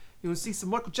You want to see some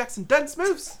Michael Jackson dance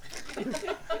moves?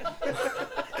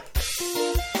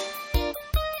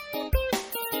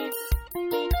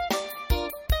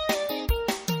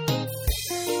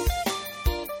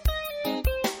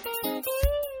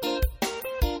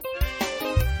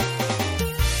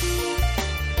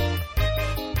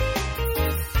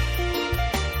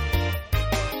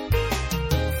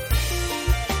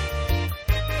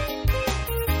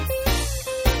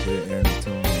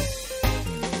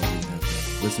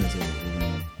 Listeners over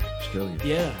in Australia.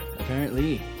 Yeah,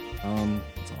 apparently.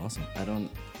 That's awesome. I don't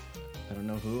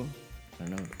know who. I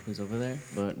don't know who's over there,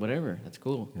 but whatever. That's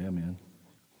cool. Yeah, man.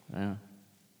 Yeah.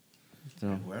 So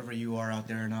Wherever you are out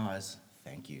there in Oz,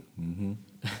 thank you. Mm-hmm.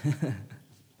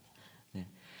 yeah.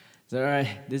 So all right,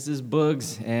 this is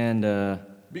Bugs and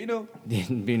Bino.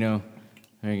 Bino.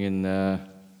 Friggin'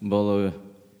 Bolo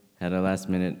had a last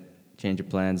minute change of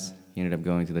plans. He ended up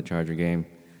going to the Charger game.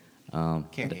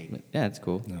 Can't hate. Yeah, it's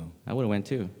cool. No. I would have went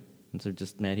too. I'm so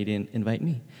just mad he didn't invite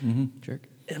me. Mm-hmm. Jerk.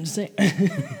 I'm just saying.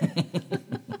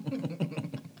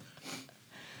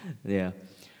 Yeah.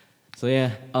 So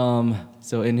yeah.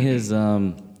 So in his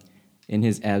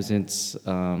absence,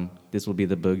 this will be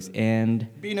the Bugs and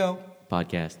Bino.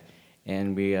 podcast,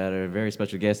 and we got a very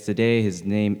special guest today. His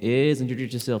name is.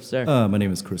 Introduce yourself, sir. My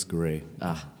name is Chris Garay.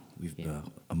 Yeah.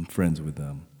 I'm friends with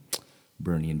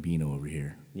Bernie and Bino over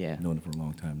here. Yeah. Known them for a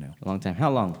long time now. A long time. How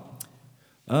long?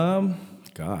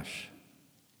 Gosh,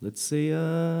 let's say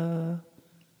 10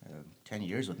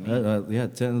 years with me.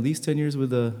 at least 10 years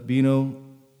with Bino.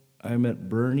 I met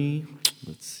Bernie.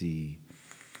 Let's see,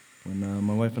 when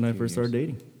my wife and I first started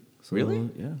dating. So, Really?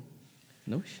 Yeah.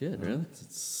 No shit, really?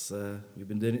 It's we've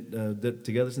been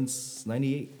together since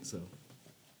 '98. So.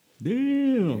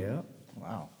 Damn. Yeah.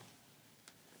 Wow.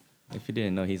 If you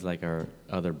didn't know, he's like our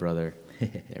other brother.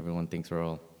 Everyone thinks we're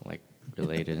all like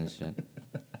related and shit.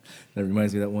 That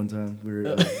reminds me of that one time we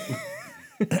were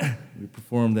we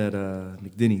performed at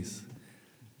McDinney's.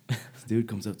 This dude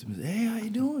comes up to me and says, "Hey, how you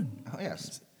doing?" Oh,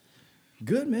 yes.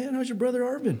 "Good, man. How's your brother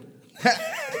Arvin?" I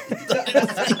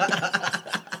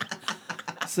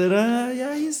said,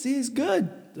 "Yeah, he's good.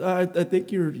 I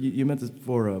think you meant this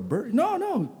for Bert."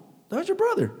 No. How's your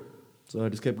brother?" So I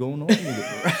just kept going on.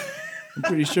 I'm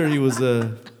pretty sure he was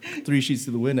 3 sheets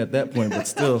to the wind at that point, but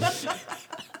still,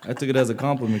 I took it as a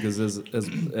compliment because, as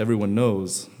everyone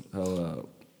knows, how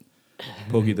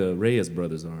pokey the Reyes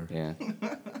brothers are. Yeah.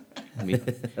 Me,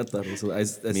 I thought it was. I me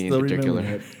still in remember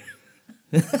particular.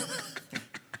 that.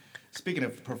 Speaking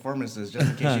of performances, just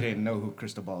in case you didn't know who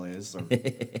Cristobal is, or,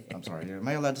 I'm sorry, am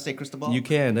I allowed to say Cristobal? You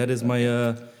can. That is my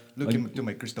Look into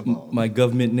my Cristobal. my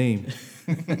government name.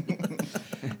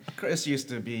 Chris used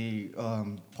to be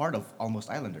part of Almost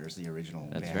Islanders, the original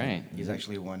That's band. right. He's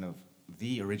actually one of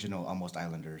the original Almost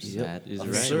Islanders. Yep. That is right.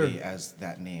 Officially as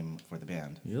that name for the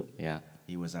band. Yep. Yeah.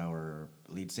 He was our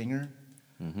lead singer.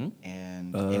 Mm-hmm.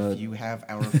 And if you have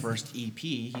our first EP,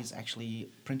 he's actually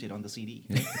printed on the CD.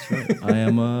 That's right. I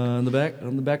am on the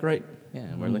back right.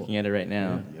 Yeah, we're looking at it right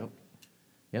now. Yep.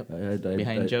 Yep. I-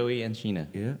 Behind Joey and Sheena.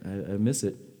 Yeah, I miss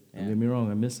it. Yeah. Don't get me wrong,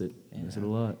 I miss it. I miss it a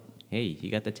lot. Hey, you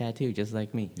got the tattoo just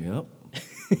like me. Yep.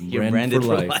 You're branded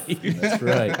for life. That's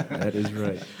right. That is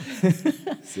right.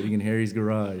 Sitting in Harry's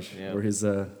garage Yep. or his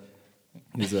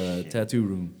tattoo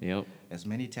room. Yep. As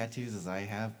many tattoos as I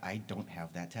have, I don't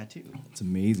have that tattoo. It's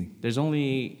amazing. There's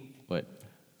only what?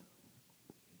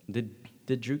 Did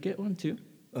Drew get one too?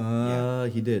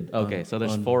 He did. Okay, so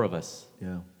there's 4 of us.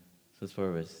 Yeah. So it's 4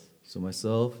 of us. So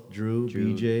myself, Drew,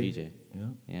 Drew, BJ. Yeah.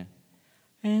 Yeah.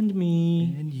 And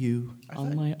me And you. I on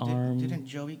thought- my arm. Didn't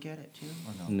Joey get it too?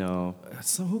 Or no? No,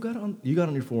 So who got on? You got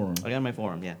on your forearm. I got on my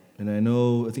forearm. Yeah. And I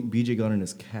think BJ got on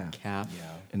his calf. Calf. Yeah.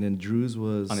 And then Drew's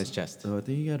was On his chest. Oh, I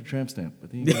think he got a tramp stamp. I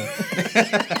think he got,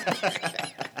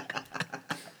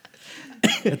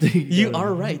 You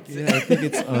are right. Yeah, I think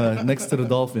it's next to the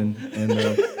dolphin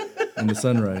and the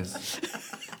sunrise.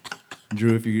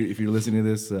 Drew, if you're listening to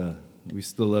this, we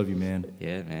still love you, man.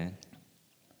 Yeah, man.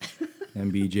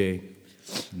 And BJ,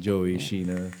 Joey,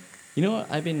 Sheena. You know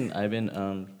what I've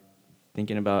been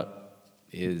thinking about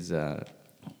is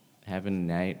having a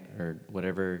night or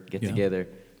whatever get Yeah. together,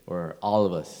 or all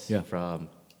of us Yeah. from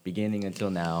beginning until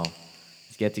now,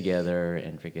 just get together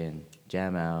and freaking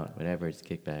jam out, whatever, just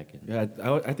kick back and Yeah,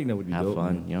 I think that would be have dope,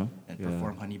 fun, man. you know? And Yeah.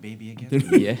 perform Honey Baby again?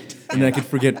 Yeah. And I could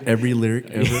forget every lyric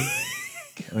ever.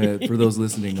 For those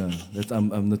listening,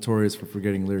 I'm notorious for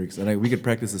forgetting lyrics, and we could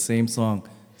practice the same song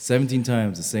 17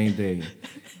 times the same day,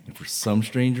 and for some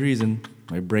strange reason,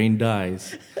 my brain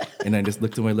dies, and I just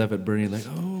look to my left at Bernie like,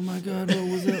 "Oh my God, what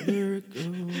was that lyric?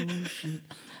 Oh shit!"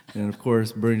 And of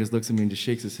course, Bernie just looks at me and just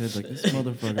shakes his head like, this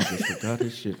motherfucker just forgot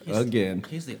his shit again.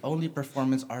 He's the only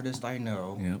performance artist I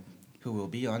know Yep. who will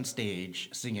be on stage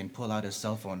singing, pull out his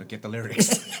cell phone to get the lyrics.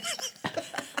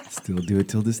 Still do it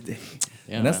till this day.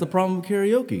 Yeah, and that's man. the problem with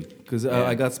karaoke, because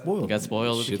I got spoiled. Got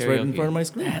spoiled with the Shit's right in karaoke. front of my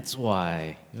screen. That's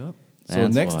why. Yep. So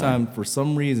That's next why. time, for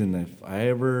some reason, if I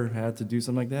ever had to do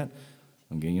something like that,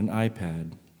 I'm getting an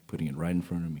iPad, putting it right in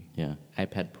front of me. Yeah,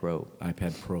 iPad Pro.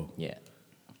 iPad Pro. Yeah.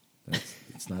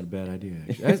 It's not a bad idea.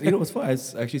 Actually. You know what's fun?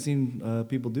 I've actually seen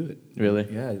people do it. Really?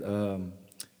 Yeah. When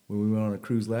we went on a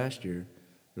cruise last year,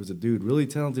 there was a dude, really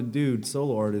talented dude,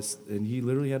 solo artist, and he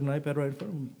literally had an iPad right in front of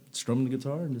him, strumming the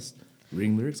guitar and just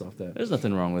reading lyrics off that. There's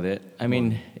nothing wrong with it. I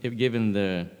mean, if given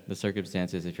the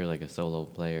circumstances, if you're like a solo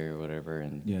player or whatever,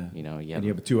 and Yeah. you know, And you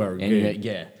have a 2-hour and you- gig.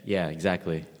 yeah,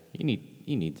 exactly. You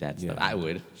need that stuff. Yeah. I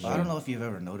would. I don't know if you've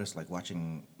ever noticed, like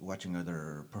watching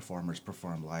other performers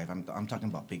perform live. I'm talking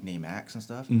about big name acts and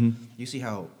stuff. You see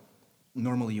how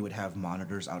normally you would have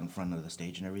monitors out in front of the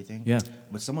stage and everything. Yeah.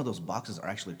 But some of those boxes are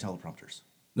actually teleprompters.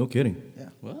 No kidding. Yeah.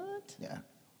 What? Yeah.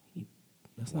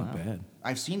 That's not bad.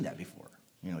 I've seen that before.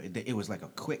 You know, it was like a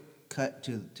quick cut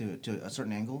to a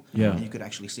certain angle. Yeah. And you could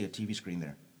actually see a TV screen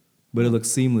there. But it looks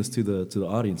seamless to the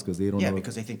audience because they don't Yeah, know.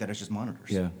 because they think that it's just monitors.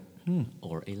 Yeah.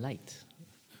 Or a light.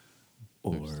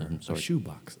 Or some a sort.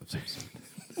 shoebox of some sort.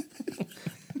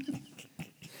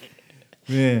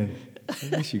 Man, I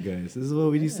miss you guys. This is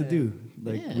what we used to do.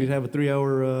 Like Yeah. we'd have a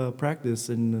 3-hour practice,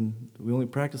 and then we only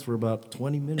practiced for about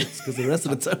 20 minutes because the rest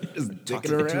of the time we're just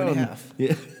Talking dicking for around. 2.5.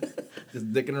 Yeah,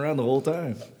 just dicking around the whole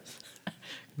time.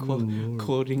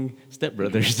 Quoting Step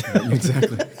Brothers.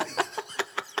 Exactly.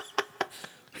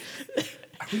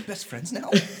 Are we best friends now?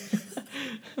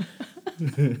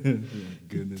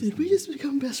 Goodness. Did we just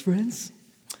become best friends?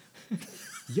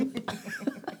 Yep.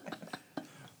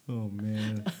 Oh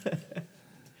man.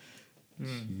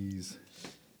 Jeez.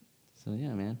 So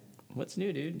yeah, man. What's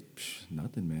new, dude?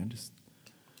 Nothing, man. Just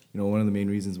one of the main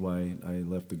reasons why I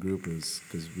left the group is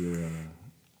because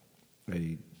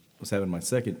I was having my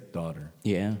second daughter.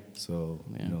 Yeah. So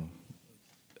Yeah.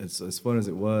 it's as fun as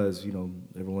it was.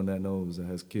 Everyone that knows that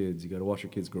has kids, you got to watch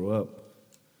your kids grow up.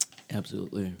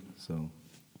 Absolutely. So,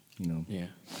 Yeah.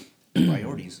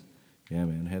 Priorities. yeah,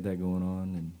 man, I had that going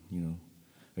on, and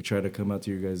I try to come out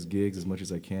to your guys' gigs as much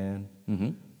as I can.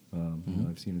 Mm-hmm.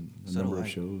 I've seen a So number do of I.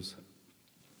 shows.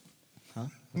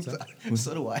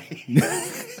 So do I.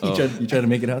 You try to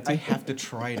make it out I to? have to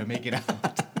try to make it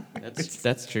out.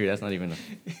 That's true. That's not even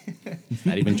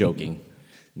not even joking.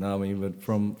 No, I mean, but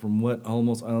from what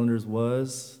Almost Islanders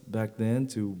was back then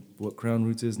to what Crown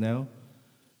Roots is now,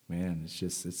 man,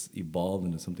 it's evolved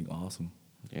into something awesome.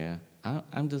 Yeah.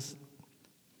 I'm just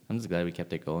glad we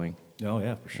kept it going. Oh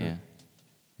yeah, for sure. Yeah.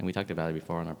 And we talked about it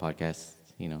before on our podcast.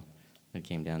 It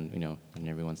came down. When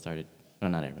everyone started. Well,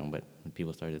 not everyone, but when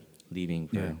people started leaving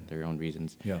for Yeah. their own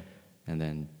reasons. Yeah. And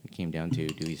then it came down to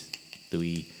do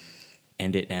we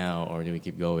end it now or do we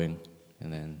keep going?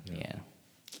 And then yeah.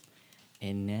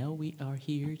 And now we are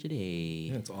here today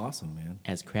Yeah, it's awesome, man.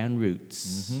 as Crown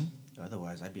Roots.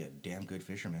 Otherwise, I'd be a damn good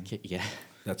fisherman. Yeah.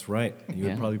 That's right. You Yeah.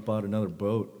 would probably bought another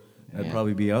boat. I'd Yeah.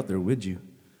 probably be out there with you.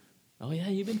 Oh yeah,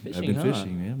 you've been fishing. I've been huh?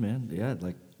 fishing, man. Yeah,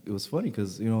 like it was funny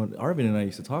because Arvin and I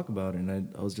used to talk about it,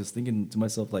 and I was just thinking to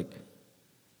myself like,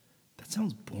 that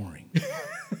sounds boring.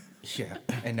 Yeah.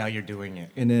 And now you're doing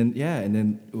it. and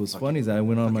then it was funny is I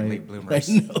went on my fucking late bloomers.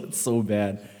 I know it's so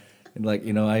bad, and like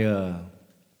a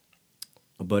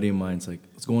buddy of mine's like,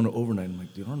 let's go on an overnight. I'm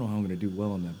like, dude, I don't know how I'm gonna do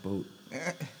well on that boat.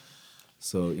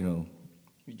 So You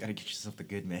gotta get yourself the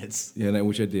good meds. yeah,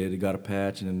 which I did. It got a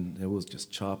patch, and then it was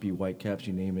just choppy white caps,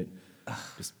 you name it.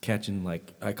 Just catching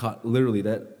I caught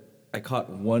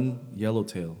one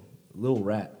yellowtail, a little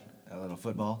rat. A little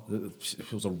football.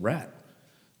 It was a rat.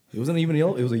 It wasn't even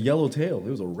yellow. It was a yellow tail. It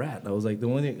was a rat. I was like, the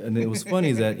only thing, and it was funny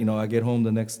is that I get home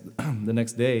the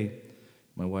next day.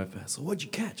 My wife asked, "So what'd you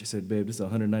catch?" I said, "Babe, this is a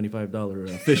 $195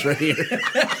 fish right here."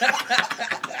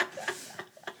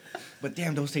 But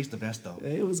damn, those taste the best though.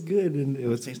 It was good, and it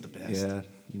was tastes the best. Yeah,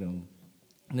 And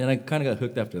then I kind of got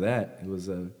hooked after that. It was,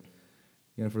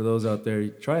 for those out there,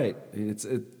 try it.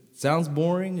 It sounds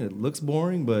boring. It looks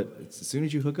boring, but as soon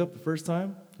as you hook up the first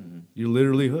time, you're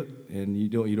literally hooked, and you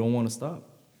don't want to stop.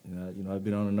 I've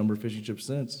been on a number of fishing trips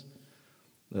since.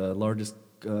 The largest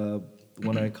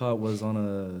one I caught was on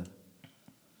a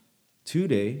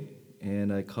 2-day,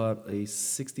 and I caught a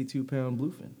 62-pound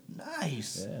bluefin.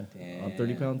 Nice. Yeah, on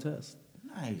 30-pound test.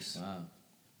 Nice. Wow.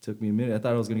 Took me a minute. I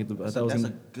thought I was gonna get the. I thought So I was that's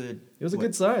gonna. a good. It was a what,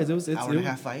 good size. It was. It's, hour and a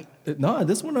half fight. No,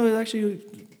 this one was actually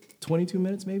 22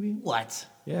 minutes maybe. What?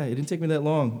 Yeah, it didn't take me that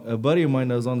long. A buddy of mine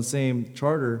that was on the same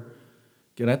charter,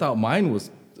 and I thought mine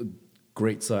was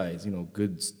great size,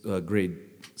 good grade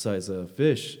size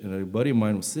fish. And a buddy of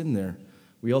mine was sitting there.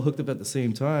 We all hooked up at the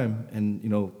same time, and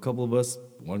a couple of us.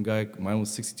 One guy, mine was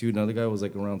 62. Another guy was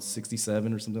like around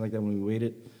 67 or something like that when we weighed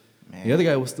it. Man. The other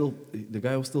guy was still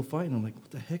fighting. I'm like, what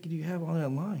the heck do you have on that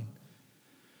line?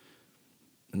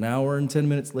 An hour and 10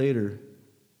 minutes later,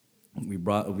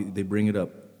 they bring it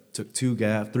up. Took 3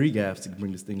 gaffs to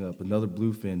bring this thing up. Another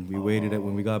bluefin. We weighed it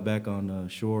when we got back on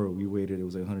shore. We weighed it. It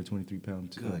was like 123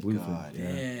 pound Good bluefin. God.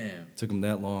 Yeah. Damn. Took him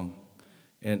that long,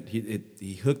 and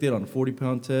he hooked it on a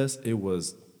 40-pound test. It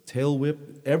was tail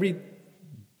whip. Every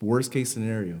worst case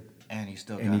scenario, And he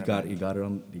still and got he got it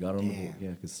on the board. Damn. Yeah,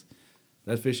 because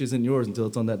that fish isn't yours until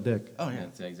it's on that deck. Oh yeah.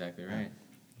 That's exactly right.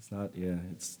 It's not. Yeah,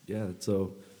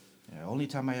 So Yeah, only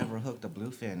time I ever hooked a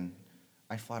bluefin,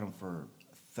 I fought him for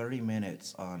 30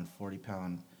 minutes on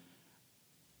 40-pound,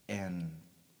 and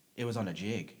it was on a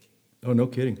jig. oh, no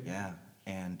kidding. Yeah,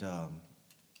 and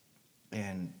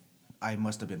I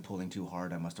must have been pulling too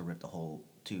hard. I must have ripped the hole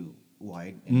too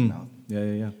wide in his mouth.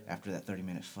 Yeah. After that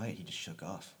 30-minute fight, he just shook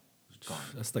off. He was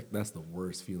gone. That's the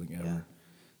worst feeling ever. Yeah.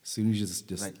 As soon as you just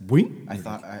Like, boing. I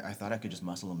thought I could just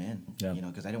muscle him in. Yeah.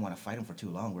 Because I didn't want to fight him for too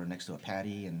long. We were next to a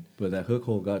patty, and But that hook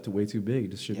hole got way too big. He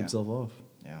just shook Yeah. himself off.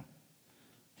 yeah.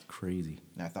 It's crazy.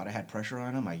 And I thought I had pressure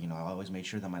on him. I always made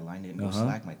sure that my line didn't go Uh-huh.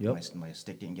 slack. Yep. My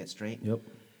stick didn't get straight. Yep.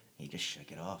 He just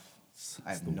shook it off.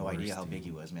 I It's have the no idea worst, how dude. big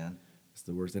he was, man. It's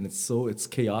the worst, and it's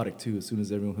chaotic too. As soon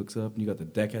as everyone hooks up, and you got the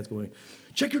deckheads going,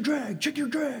 check your drag, check your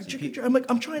drag, check your drag. I'm like,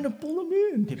 I'm trying to pull them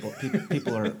in.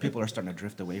 People are starting to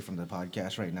drift away from the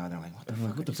podcast right now. They're like,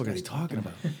 What the fuck are they talking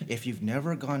about? If you've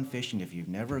never gone fishing, if you've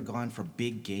never gone for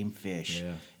big game fish,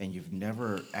 Yeah. and you've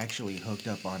never actually hooked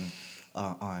up on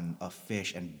a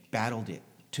fish and battled it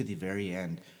to the very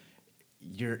end,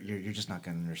 you're just not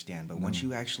going to understand. But once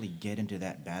you actually get into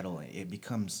that battle, it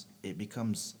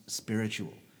becomes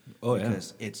spiritual. Oh, yeah.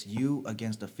 Because it's you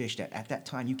against a fish that at that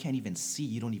time you can't even see,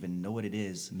 you don't even know what it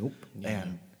is. Nope.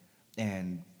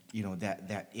 And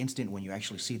that instant when you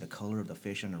actually see the color of the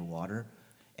fish underwater,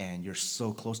 and you're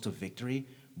so close to victory,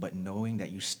 but knowing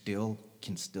that you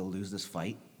can still lose this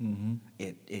fight,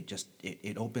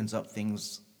 it opens up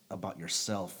things about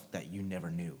yourself that you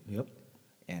never knew. Yep.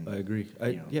 And I agree.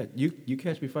 you know. You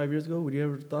catch me 5 years ago. Would you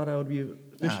ever thought I would be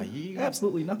fishing?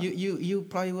 Absolutely not. You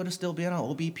probably would have still been on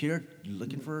OB Pier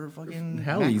looking for fucking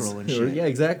Halleys. mackerel and shit. Yeah,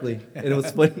 exactly. And it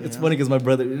was funny. It's funny because my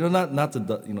brother, not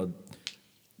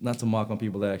to mock on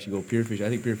people that actually go pier fishing. I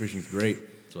think pier fishing is great.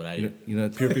 That's what I do.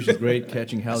 Pier fishing is great,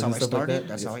 catching halleys how and I stuff like started. that.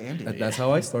 That's how I ended. That's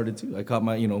how I started too. I caught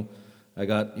I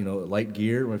got light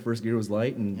gear. My first gear was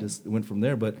light, and just went from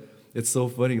there. But it's so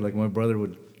funny. Like my brother's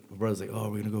like, oh,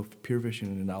 we're gonna go pier fishing,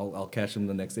 and I'll catch him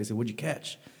the next day. I say, what'd you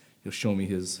catch? He'll show me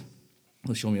his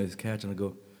catch, and I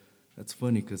go, that's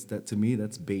funny because to me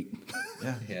that's bait.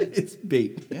 Yeah. It's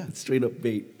bait. Yeah. It's straight up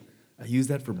bait. I use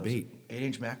that for bait.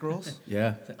 8-inch mackerels.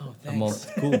 Yeah. Oh, I'm all,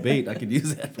 cool bait. I could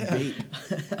use that for bait.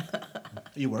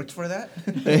 You worked for that?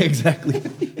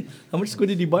 Exactly. How much squid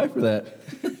did you buy for that?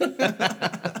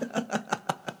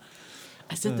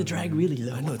 I set the drag really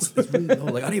low. I know it's really low.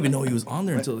 Like I didn't even know he was on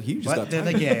there until he just But got then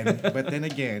tired.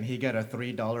 again, he got a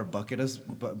 $3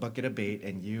 bucket of bait,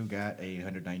 and you got a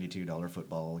 $192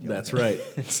 football. That's right.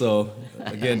 So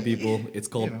again, people, it's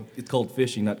called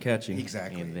fishing, not catching.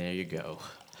 Exactly. And there you go.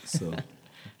 So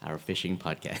Our fishing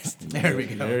podcast. There we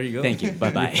go. there you go. Thank you.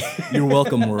 Bye bye. You're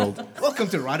welcome, world. Welcome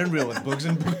to Rod and Reel with Boogs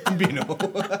and Bino.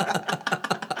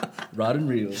 Rod and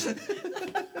reel.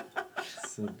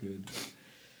 So good.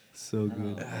 So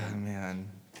good. Oh, man.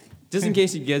 Just in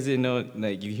case you guys didn't know,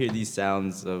 like you hear these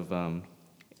sounds of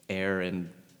air and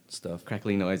Stuff.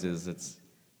 crackling noises. It's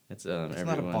everyone.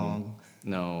 not a bong.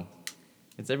 No,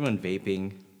 it's everyone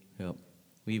vaping. Yep.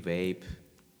 We vape.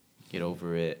 Get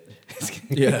over it.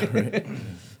 Yeah, right.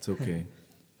 It's okay.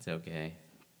 It's okay.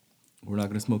 We're not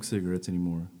gonna smoke cigarettes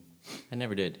anymore. I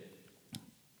never did.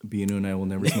 Bino and I will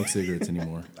never smoke cigarettes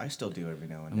anymore. I still do every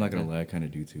now and then. I'm not gonna lie, I kind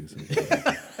of do too. So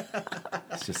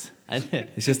it's I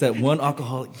just that one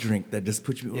alcoholic drink that just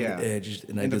puts me over Yeah. the edge,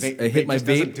 and I And the just vape- I hit vape my just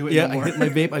doesn't vape. do it Yeah, no more. I hit my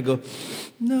vape. I go,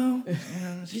 no,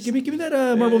 give me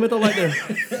that marble menthol light there,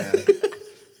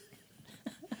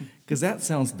 because that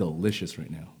sounds delicious right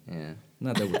now. yeah.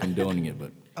 Not that we're condoning it,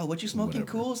 but Oh, what you smoking,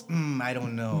 Whatever. Cools? I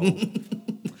don't know.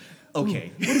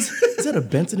 Okay. what is that? A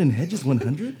Benson and Hedges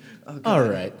 100? All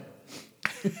right.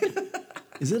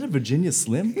 Is that a Virginia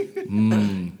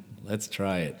Slim? Let's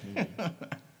try it.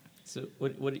 So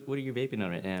what are you vaping on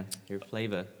right now? Your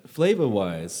flavor. Flavor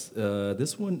wise,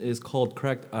 this one is called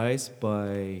Cracked Ice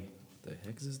by, what the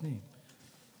heck is his name?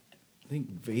 I think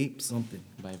Vape something.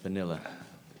 By vanilla.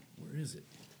 Where is it?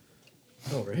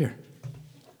 Oh, right here.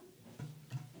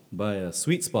 by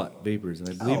Sweet Spot Vapors, and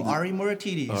I believe Oh, Ari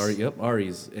Moratides.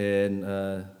 Ari's, and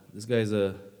this guy's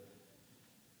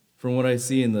from what I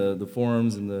see in the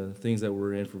forums and the things that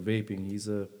we're in for vaping, he's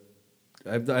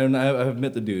I've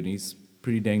met the dude. And he's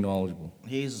pretty dang knowledgeable.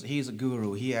 He's a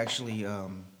guru. He actually,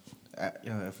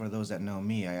 for those that know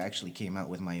me, I actually came out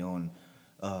with my own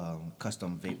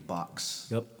custom vape box.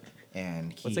 Yep.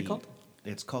 And What's it called?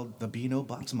 It's called the Beano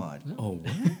Box Mod. Oh,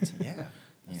 what? Yeah.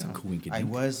 That's a coinkydink.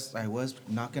 I was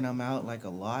knocking them out like a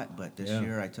lot, but this Yeah.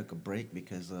 year I took a break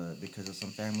because of some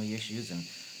family issues, and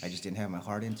I just didn't have my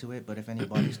heart into it. But if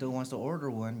anybody still wants to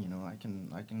order one, I can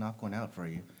knock one out for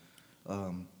you.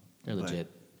 They're but-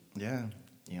 legit. Yeah,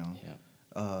 Yeah.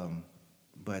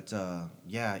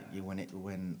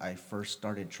 when I first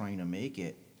started trying to make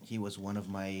it, he was one of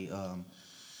my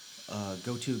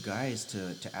go-to guys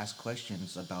to ask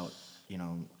questions about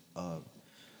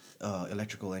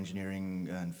electrical engineering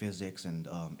and physics and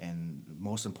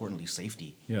most importantly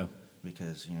safety. Yeah.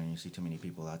 Because you see too many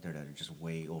people out there that are just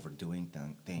way overdoing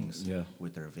things Yeah.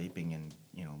 with their vaping and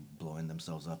blowing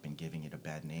themselves up and giving it a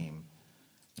bad name,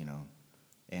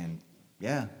 and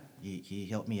yeah, he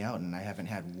helped me out, and I haven't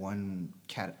had one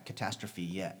catastrophe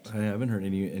yet. I haven't heard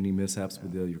any mishaps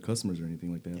with your customers or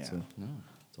anything like that. Yeah. So No.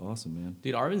 it's awesome, man.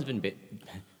 Dude, Arvin's been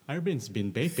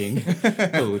vaping.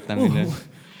 Oh, I mean,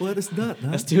 Well, it's not.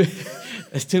 Huh?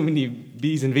 that's too many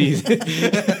B's and V's.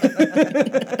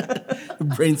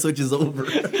 Brain switches over.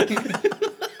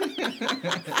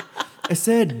 I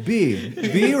said B.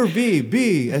 B or B?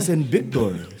 B as in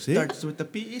Victor. See? Starts with the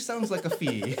P. Sounds like a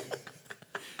fee.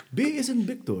 B is in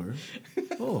Victor.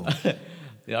 Oh.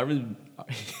 Yeah, Arvin.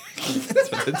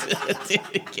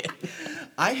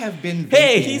 I have been. Vaping.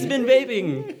 Hey, he's been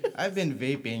vaping. I've been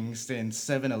vaping since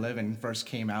 7-Eleven first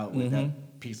came out with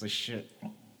that piece of shit,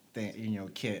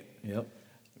 kit. Yep.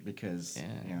 Because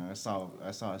Yeah. I saw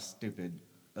a stupid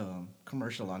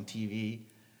commercial on TV,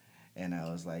 and I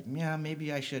was like, yeah,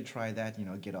 maybe I should try that.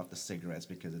 Get off the cigarettes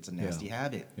because it's a nasty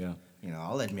habit. Yeah.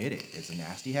 I'll admit it. It's a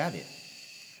nasty habit.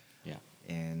 Yeah.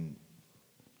 And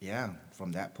yeah,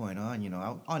 from that point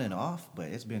on, on and off, but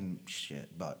it's been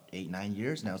about 8-9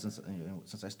 years now since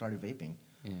I started vaping.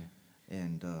 Yeah.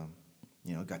 And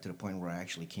got to the point where I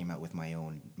actually came out with my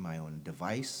own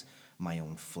device, my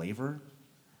own flavor.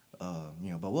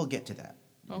 But we'll get to that.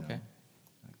 Okay.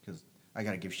 Because I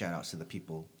got to give shout outs to the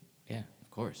people Yeah, of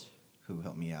course. who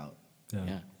helped me out.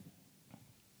 Yeah.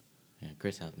 Yeah,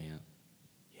 Chris helped me out.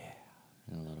 Yeah.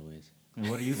 In a lot of ways. And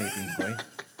what are you vaping, boy?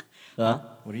 Huh?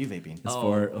 What are you vaping? As Oh.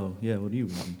 far, what do you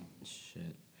mean?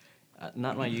 Shit.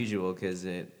 Not my usual, because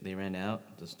they ran out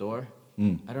at the store.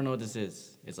 I don't know what this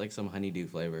is. It's like some honeydew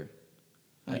flavor.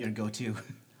 Your go-to.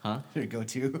 Huh? Your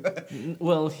go-to.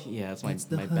 Well, yeah, it's my It's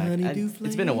the my back. honeydew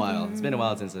It's been a while. It's been a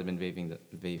while since I've been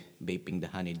vaping the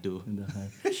honeydew.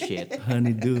 Shit.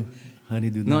 Honeydew.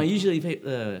 Honeydew. No, I usually vape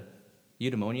the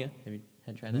eudaimonia. Have you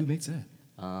tried Who that? makes that?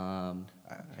 I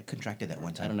contracted that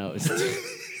one I time. don't know.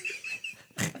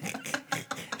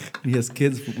 He has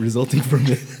kids resulting from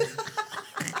it.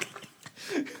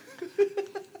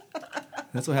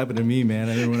 That's what happened to me, man.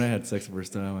 I remember when I had sex the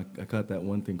first time, I caught that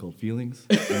one thing called feelings.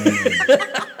 And,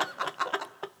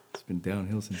 it's been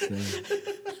downhill since then.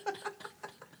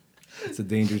 It's a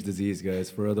dangerous disease, guys.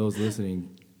 For those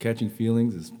listening, catching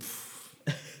feelings is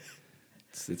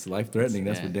it's life-threatening.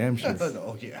 That's for Yeah. damn sure.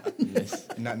 Oh, yeah. Yes.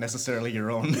 Not necessarily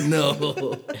your own. No.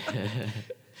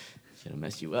 Should have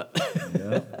messed you up.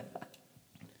 Yeah.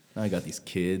 Now I got these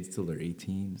kids till they're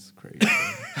 18. It's crazy.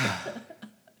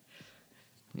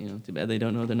 Too bad they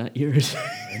don't know they're not yours.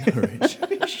 I know, right?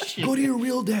 Go to your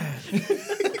real dad.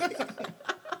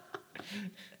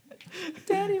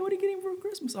 Daddy, what are you getting for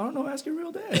Christmas? I don't know. Ask your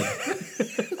real dad.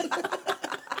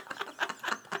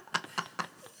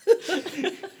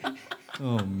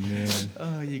 Oh, man.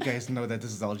 Oh, you guys know that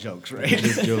this is all jokes, right?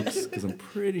 Just jokes, because I'm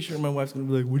pretty sure my wife's going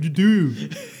to be like, what'd you do?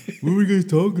 What were you guys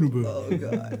talking about? Oh,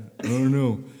 God. I don't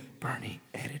know. Bernie,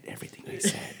 edit everything I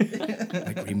said.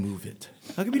 Like, remove it.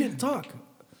 How come you didn't talk?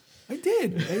 I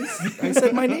did. I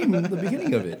said my name in the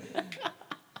beginning of it.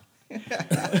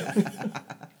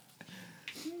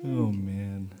 Oh,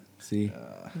 man. See?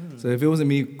 So if it wasn't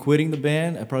me quitting the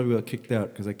band, I probably would have kicked out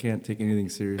because I can't take anything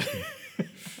seriously.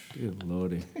 Good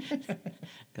lordy.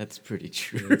 That's pretty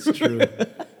true. It's true.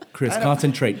 Chris,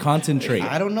 concentrate.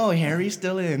 I don't know. Harry's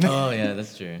still in. Oh yeah,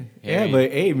 that's true. Yeah, Harry.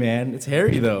 but hey, man, it's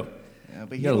Harry, though. Yeah,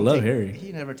 but You gotta love Harry.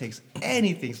 He never takes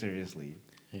anything seriously.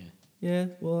 Yeah,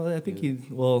 well, I think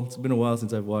it's been a while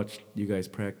since I've watched you guys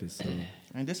practice. So.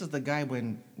 And this is the guy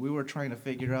when we were trying to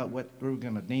figure out what we were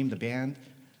gonna name the band.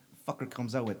 Fucker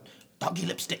comes out with Doggy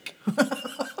Lipstick.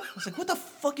 I was like, what the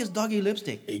fuck is Doggy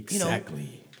Lipstick?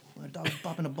 Exactly. When a dog's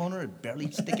popping a boner, it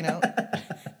barely sticking out.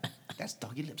 That's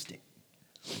doggy lipstick.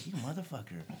 Like, you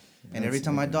motherfucker. And every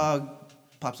time my dog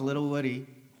pops a little woody,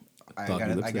 I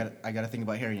gotta think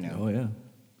about Harry now. Oh yeah,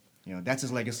 You know, that's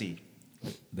his legacy.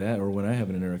 that or when I have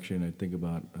an erection, I think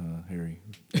about Harry.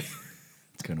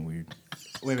 It's kind of weird.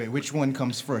 Wait, which one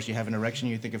comes first? You have an erection,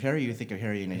 you think of Harry, you think of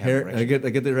Harry and you have an Hair, erection? I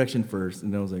get the erection first,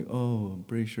 and then I was like, oh, I'm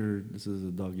pretty sure this is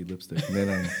a doggy lipstick. And then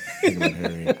I think about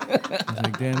Harry. I was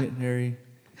like, damn it, Harry.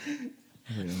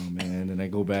 I was like, oh man. And I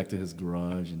go back to his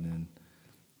garage, and then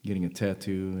getting a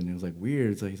tattoo, and it was like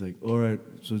weird. It's like he's like, all right,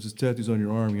 so it's just tattoos on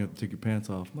your arm. You have to take your pants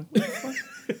off. I'm like, what the fuck?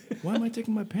 Why am I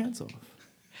taking my pants off?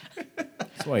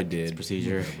 So I did.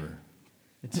 procedure. Whatever.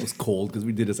 It was cold because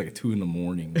we did this like at 2 a.m.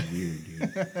 It was weird,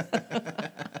 dude.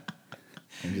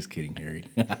 I'm just kidding, Harry.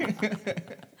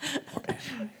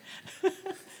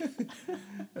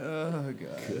 Oh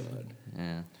god.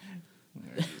 Yeah.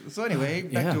 So anyway,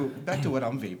 back to what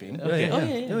I'm vaping. Okay. yeah. Oh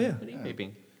yeah. Oh, yeah. What are you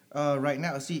vaping? Right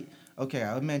now, see, okay,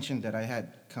 I mentioned that I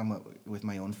had come up with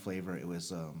my own flavor. It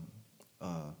was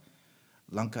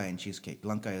langka and cheesecake.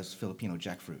 Langka is Filipino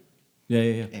jackfruit,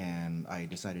 Yeah. and I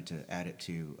decided to add it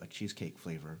to a cheesecake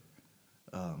flavor,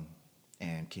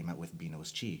 and came out with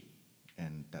Bino's Chi,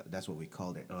 and that's what we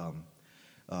called it.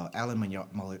 Alan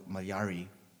Malyari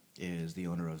is the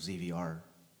owner of ZVR.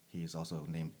 He's also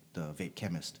named the vape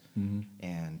chemist,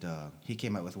 and he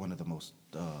came out with one of the most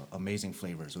amazing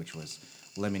flavors, which was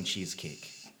lemon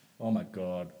cheesecake, Oh my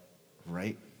God.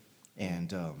 right?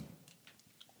 And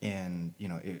you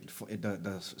know,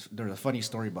 there's a funny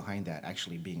story behind that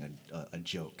actually being a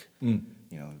joke, you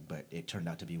know, but it turned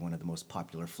out to be one of the most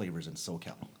popular flavors in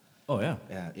SoCal. Oh yeah.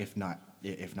 If not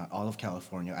all of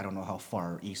California. I don't know how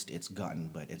far east it's gotten,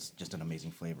 but it's just an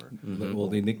amazing flavor. Well,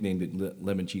 they nicknamed it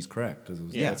lemon cheese crack because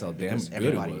that's how damn because good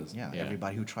everybody, it was. Yeah, Yeah.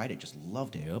 everybody who tried it just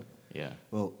loved it. Yep. Yeah.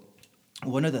 Well,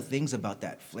 one of the things about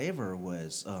that flavor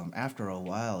was after a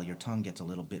while, your tongue gets a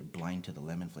little bit blind to the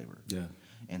lemon flavor. Yeah.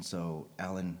 And so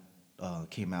Alan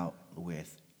came out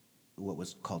with what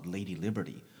was called Lady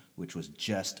Liberty, which was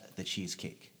just the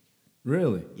cheesecake.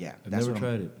 Really? Yeah, I've never what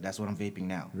tried it. That's what I'm vaping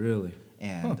now. Really?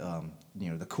 And you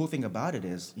know, the cool thing about it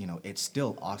is, you know, it's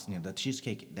still awesome. You know, the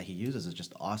cheesecake that he uses is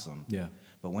just awesome. Yeah.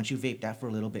 But once you vape that for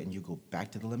a little bit and you go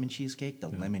back to the lemon cheesecake, the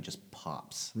lemon just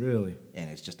pops, Really? and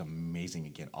it's just amazing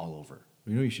again all over.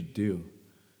 You know what you should do?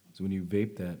 Is when you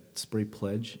vape that, spray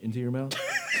Pledge into your mouth.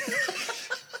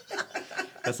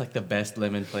 That's like the best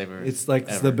lemon flavor. It's like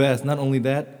it's ever. the best. Not only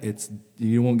that, it's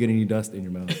you won't get any dust in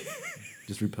your mouth.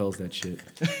 Just repels that shit.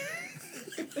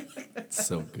 It's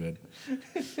so good.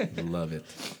 Love it.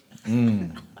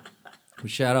 But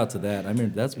shout out to that. I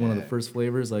mean, that's one of the first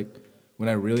flavors. Like when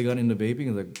I really got into vaping,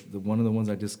 is like one of the ones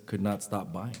I just could not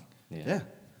stop buying. Yeah,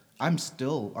 I'm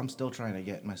still trying to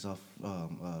get myself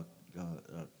you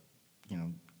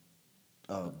know,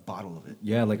 a bottle of it.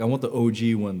 Yeah, like I want the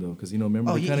OG one though, because you know,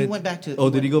 remember Oh, they he kinda, went back to- Oh,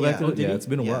 did he go back yeah. to Oh, it? did Yeah, he? it's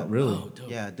been a Yeah. while, really. Oh, dope.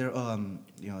 Yeah,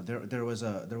 you know, there was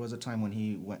a time when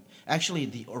he went. Actually,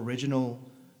 the original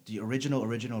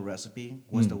recipe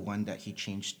was the one that he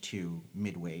changed to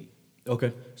midway.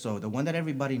 Okay. So the one that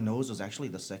everybody knows was actually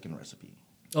the second recipe.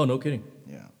 Oh, no kidding.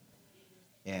 Yeah,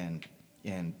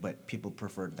 but people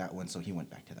preferred that one, so he went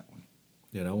back to that one.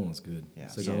 Yeah, that one was good. Yeah,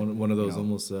 It's like so, one of those you know.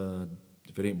 almost,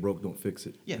 if it ain't broke, don't fix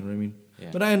it. Yeah. You know what I mean? Yeah.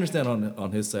 But I understand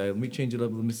on his side. Let me change it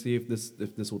up. Let me see if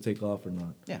this will take off or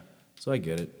not. Yeah. So I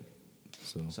get it.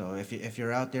 So So if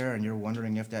you're out there and you're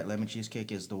wondering if that lemon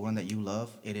cheesecake is the one that you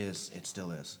love, it is. It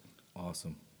still is.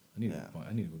 awesome. I need Yeah.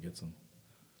 to go get some.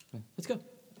 Let's go.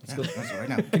 Let's go. That's right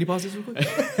now. Can you pause this real quick?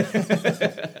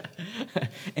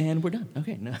 And we're done.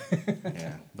 Okay. No.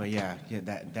 Yeah, but yeah,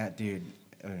 that dude,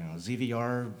 you know,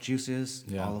 ZVR juices,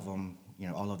 Yeah. all of them, you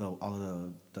know, all of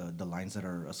the lines that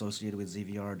are associated with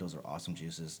ZVR, those are awesome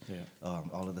juices. Yeah.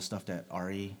 All of the stuff that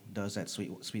Ari does at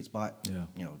Sweet Spot, Yeah.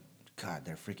 you know, God,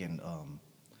 they're freaking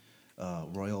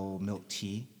royal milk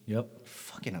tea, Yep.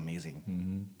 fucking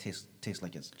amazing. Tastes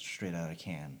like it's straight out of a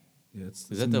can. Yeah,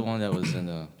 it's Is that the one that was in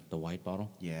the white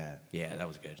bottle? Yeah. Yeah, that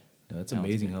was good. Yeah, it's That was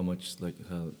amazing good. how much like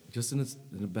just in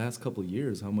the past couple of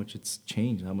years how much it's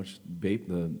changed, how much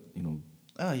vape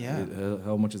Oh yeah.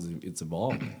 how much it's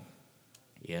evolved.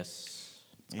 Yes.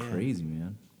 It's Yeah. crazy,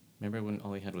 man. Remember when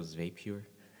all we had was Vape Pure?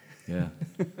 Yeah.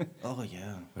 Oh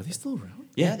yeah. Are they still around?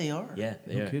 Yeah, they are. Yeah,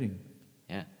 they No are. kidding.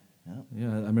 Yeah. Yeah,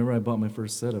 I remember I bought my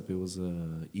first setup. It was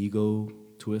a Ego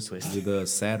Twist with a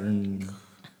Saturn,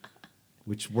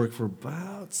 which worked for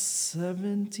about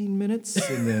 17 minutes,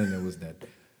 and then it was dead.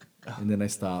 And then I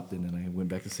stopped, and then I went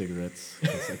back to cigarettes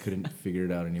because I couldn't figure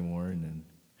it out anymore. And then,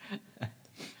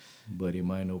 buddy of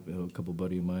mine, a couple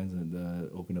buddy of mine, that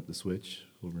opened up the switch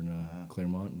over in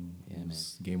Claremont, and Yeah, it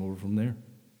was game over from there.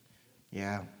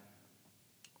 Yeah.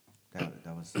 That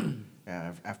was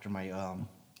yeah, after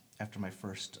my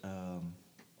first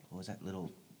what was that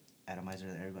little atomizer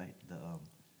that everybody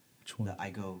Which one? the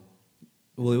IGO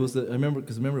Well, it was the I remember it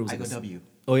was IGO like W.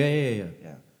 Oh yeah.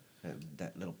 Yeah.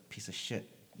 That little piece of shit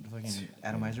fucking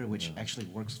atomizer, which actually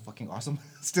works fucking awesome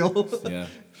still. Yeah.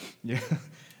 Yeah.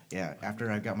 Yeah. After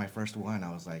I got my first one,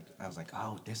 I was like,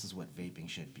 oh, this is what vaping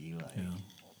should be like. Yeah.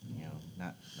 You know,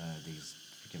 not these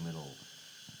freaking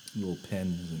Little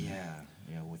pens.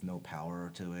 And with no power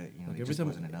to it. You know, Like it every just time,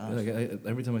 wasn't enough.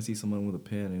 every time I see someone with a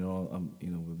pen, I'm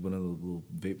with one of those little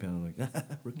vape pens, I'm like,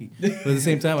 rookie. But at the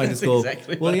same time, I just go,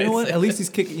 exactly well, what you know I what? said. At least he's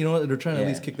kicking. You know what? They're trying to at Yeah.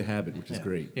 least kick the habit, which is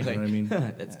great. You're You know what I mean?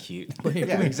 That's cute.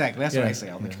 Yeah, exactly. That's what Yeah. I say.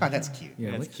 I'm like, God, that's cute.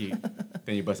 Yeah, That's like, cute.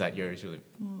 Then you bust out yours. You're like,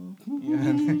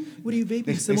 what are you vaping?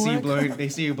 They see you Similac? blowing. They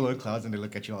see you blowing clouds, and they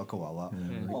look at you all koala.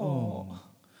 Oh,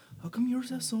 how come yours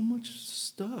has so much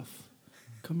stuff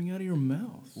coming out of your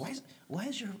mouth? Why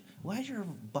is your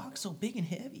box so big and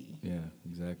heavy? Yeah,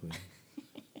 exactly.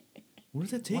 What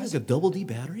does that take? Why Like is a it- double D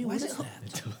battery? Why What is is it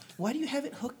that? Why do you have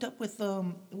it hooked up with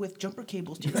jumper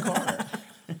cables to your car?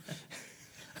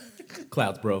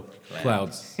 Clouds, bro.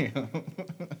 Clouds.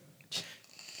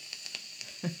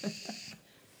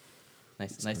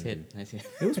 nice hit. Nice hit.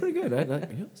 It was pretty good.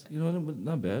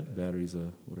 Not bad. Batteries,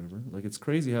 whatever. Like, it's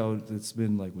crazy how it's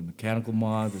been like with mechanical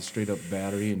mods, it's straight up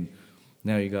battery, and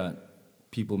now you got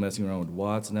people messing around with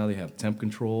watts. Now they have temp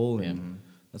control, and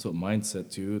that's what mine's set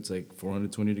to. It's like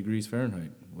 420 degrees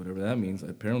Fahrenheit, whatever that means.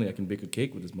 Apparently, I can bake a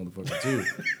cake with this motherfucker too.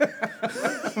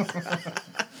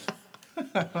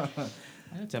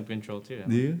 I have temp control too.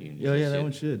 Do you? don't use Yeah, that shit.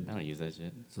 one should. I don't use that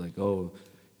shit. It's like, oh,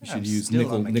 you should I'm use still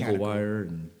nickel on mechanical. wire,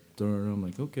 and I'm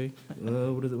like, okay,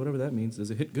 whatever that means. Does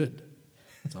it hit good?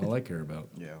 That's all I care about.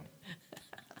 Yeah.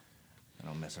 I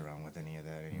don't mess around with any of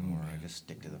that anymore. I just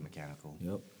stick to the mechanical.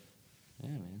 Yep. Yeah,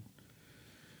 man.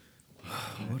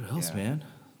 What else, Yeah. man?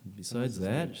 Besides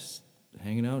that, just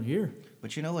hanging out here.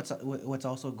 But you know what's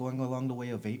also going along the way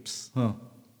of vapes? Huh.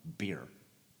 Beer.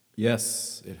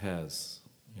 Yes, it has.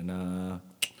 And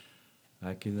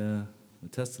I can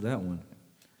attest to that one.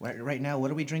 Right now,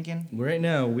 what are we drinking? Right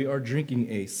now, we are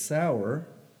drinking a sour.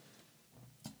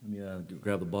 Let me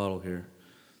grab the bottle here.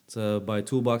 It's by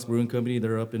Toolbox Brewing Company.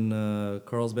 They're up in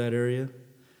Carlsbad area.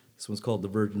 This one's called the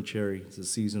Virgin Cherry. It's a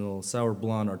seasonal sour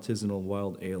blonde artisanal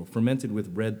wild ale, fermented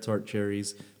with red tart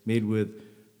cherries, made with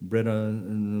Breda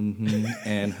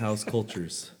and house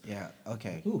cultures. Yeah.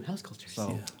 Okay. Ooh, house culture.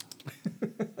 So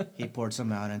he poured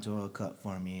some out into a cup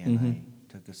for me, and I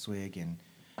took a swig, and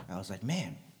I was like,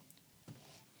 man,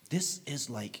 this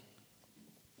is like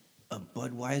a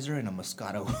Budweiser and a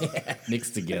Moscato.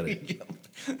 Mixed together.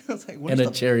 I was like, And where's a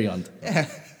the... cherry on top.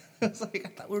 I was like, I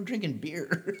thought we were drinking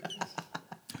beer.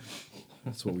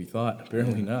 That's what we thought.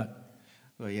 Apparently not.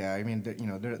 Well, yeah, I mean,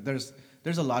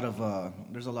 there's a lot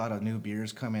of new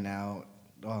beers coming out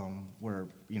where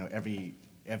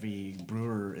every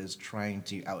brewer is trying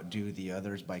to outdo the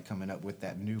others by coming up with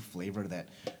that new flavor that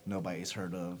nobody's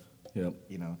heard of. Yep.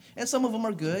 And some of them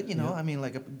are good. I mean,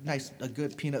 like a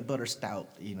good peanut butter stout.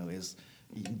 Is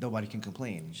nobody can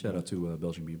complain. Shout out to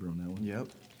Belgian Bieber on that one. Yep.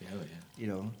 Hell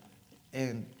yeah.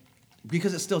 And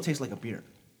because it still tastes like a beer.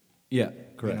 Yeah,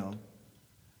 correct.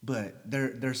 But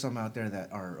there's some out there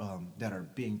that are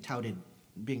being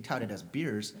touted as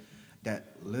beers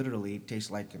that literally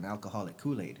taste like an alcoholic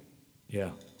Kool-Aid.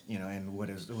 Yeah. And what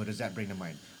does that bring to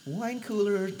mind? Wine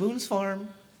coolers, Boone's Farm.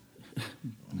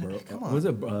 Come on. Was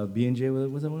it B&J?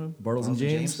 Was that one? Bartles and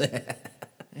James?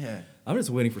 Yeah, I'm just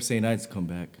waiting for St. Ides to come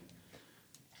back.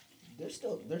 they're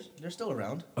still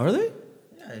around. Are they?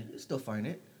 Yeah, you still find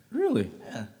it. Really?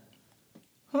 Yeah.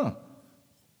 Huh.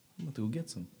 I'm about to go get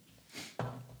some.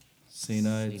 St.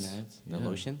 Ides. St. Ides? The Yeah.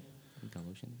 lotion? The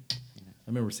lotion? I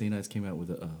remember St. Ides came out with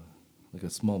a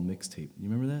small mixtape. You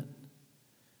remember that?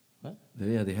 What?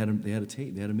 Yeah, they had a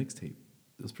tape. They had a mixtape.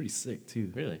 It was pretty sick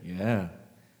too. Really? Yeah.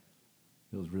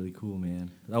 It was really cool, man.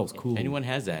 That was cool. If anyone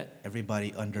has that,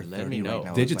 Everybody under Let 30 me know. right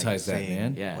now is Digitize like that, saying,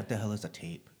 man. Yeah. What the hell is a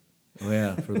tape? Oh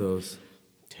yeah, for those.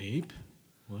 tape?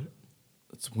 What?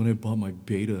 That's when I bought my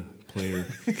Beta player.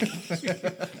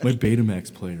 My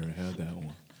Betamax player. I had that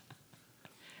one.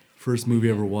 First movie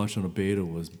I ever watched on a Beta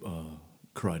was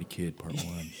Karate Kid Part 1.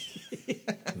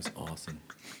 It was awesome.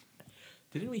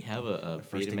 Didn't we have a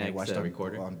First thing I Betamax watched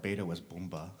recorder? on beta was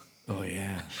Boomba. Oh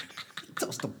yeah. That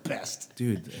was the best.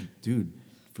 Dude,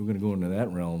 if we're gonna go into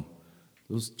that realm,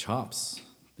 those chops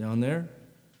down there,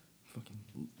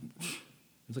 fucking,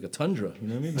 it's like a tundra. You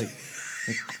know what I mean?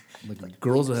 Like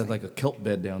girls that had like a kelp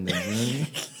bed down there. You know what I mean?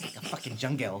 Fucking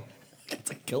jungle.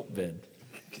 It's a kelp bed.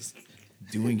 Just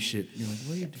doing shit. You're like,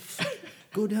 what are you doing?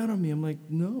 Go down on me. I'm like,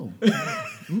 no.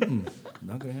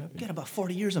 Not gonna happen. You got about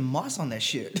 40 years of moss on that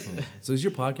shit. So is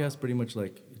your podcast pretty much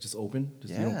like just open?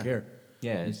 Just you Yeah. don't care.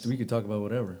 Yeah, it's, We could talk about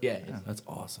whatever. yeah, it's, That's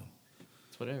awesome.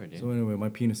 it's whatever, dude. So anyway, my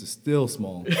penis is still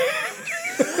small.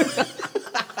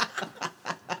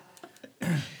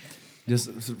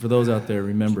 Just for those out there,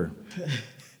 remember,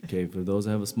 okay, for those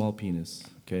that have a small penis,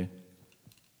 okay,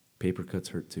 paper cuts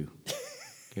hurt too.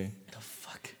 Okay, The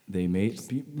fuck? they made.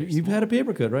 You've had a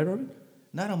paper cut, right, Arvin?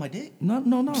 Not on my dick. Not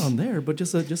on there, but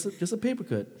just a paper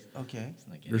cut. Okay.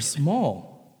 Like, They're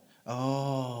small,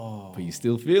 Oh. but you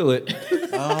still feel it.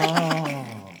 Oh.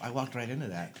 I walked right into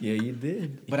that. Yeah, you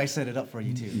did. But I set it up for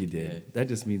you too. You did. That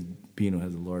just means Pino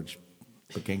has a large.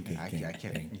 I can't. You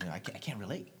know, I can't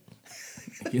relate.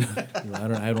 You know,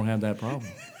 I don't have that problem.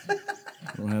 I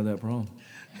don't have that problem.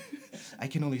 I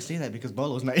can only say that because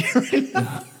Bolo's not here right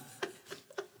now.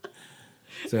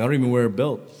 So I don't even wear a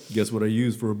belt. Guess what I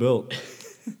use for a belt?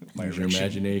 My Use your erection.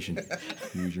 imagination.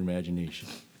 Use your imagination.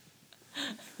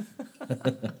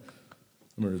 I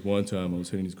remember this one time I was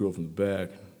hitting this girl from the back.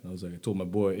 I was like, I told my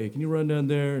boy, hey, can you run down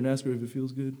there and ask her if it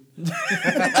feels good?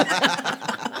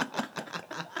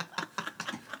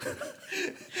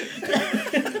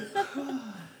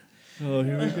 Oh,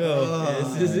 here we go.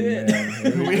 This is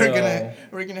it.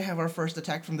 We're gonna have our first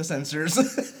attack from the censors.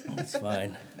 It's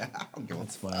fine. I don't give a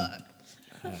It's fine.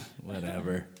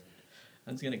 Whatever.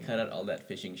 I'm just gonna cut out all that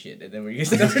fishing shit, and then we're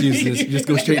Just use this. Just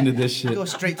go straight into this shit. Go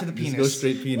straight to the Just penis. go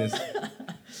straight penis.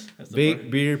 That's the Bait,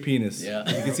 part. beer, penis. Yeah.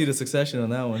 You can see the succession on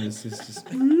that one. It's just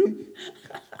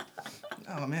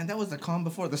Oh man, that was the calm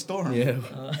before the storm. yeah.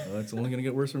 Well, it's only gonna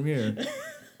get worse from here.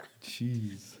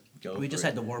 Jeez. Go We for just it.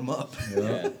 had to warm up.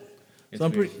 Yeah. So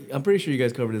I'm pretty sure you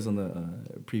guys covered this on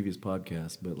the previous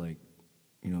podcast, but like,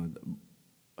 you know,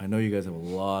 I know you guys have a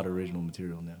lot of original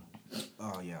material now.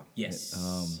 Oh yeah. Yes.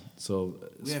 So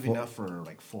We have enough for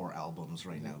like 4 albums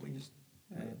right now. We just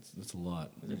That's a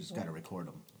lot. gotta record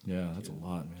them. Yeah, that's a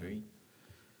lot, man. 3.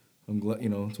 I'm glad. You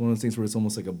know, it's one of those things where it's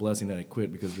almost like a blessing that I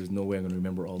quit because there's no way I'm gonna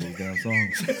remember all those damn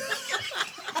songs.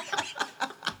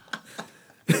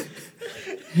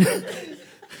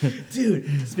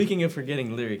 Dude, speaking of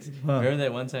forgetting lyrics, remember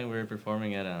that one time we were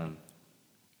performing at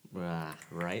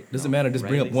right? Doesn't No, matter. Just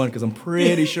bring up Riley's? one because I'm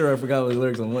pretty sure I forgot the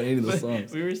lyrics on any of those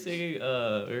songs. We were singing, we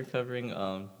were covering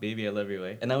 "Baby I Love Your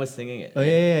Way," and I was singing it. Oh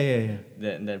yeah.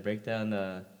 That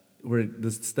breakdown. Where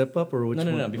the step up or which No,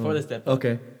 one? before the step up.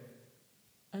 Okay.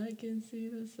 I can see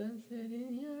the sunset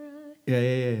in your eyes.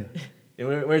 Yeah. And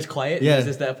where it's quiet, Yeah. it's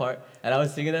just that part. And I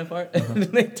was singing that part, and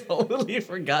then I totally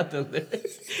forgot the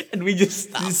lyrics. And we just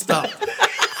stopped. You stop.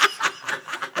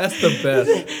 That's the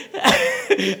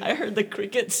best. I heard the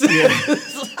crickets.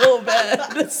 So bad.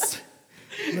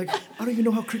 Like, I don't even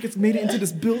know how crickets made it into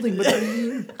this building, but they're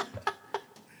here.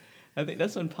 I think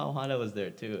that's when Pauhana was there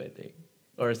too, I think.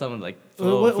 Or someone like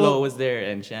Well, Flo was there,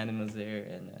 and Shannon was there.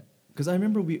 And Because I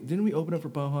remember didn't we open up for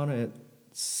Pauhana at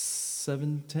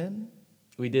 7:10?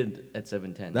 we did at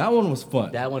 7:10. That one was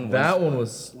fun. That one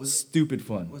was stupid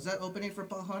fun. Was that opening for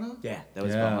Palhana? Yeah, that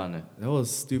was yeah, Pauhana. that was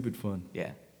stupid fun.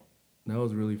 Yeah. That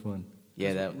was really fun.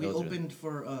 Yeah, that We was really- opened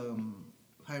for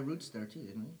High Roots there too,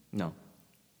 didn't we? No.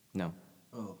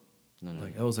 Oh.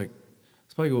 Like that was like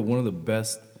it's probably one of the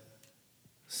best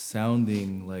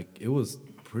sounding. Like it was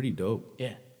pretty dope.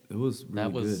 Yeah. It was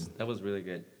really good. That was really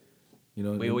good. You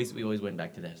know, We always went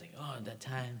back to that. I was like, oh, that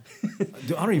time.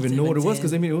 Dude, I don't even know what it was 7:10.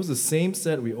 because I mean it was the same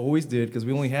set we always did because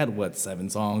we only had 7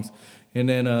 songs, and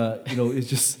then you know it's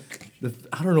just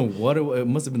I don't know what it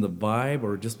must have been the vibe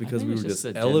or just because think we it's were just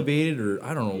just the elevated or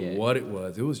I don't know Yeah. what it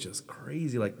was. It was just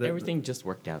crazy like that. Everything just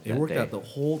worked out. It that worked day. out the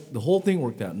whole thing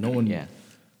worked out. No one Yeah.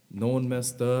 no one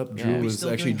messed up. Yeah. Drew Are we was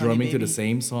still actually doing Honey drumming to the Baby?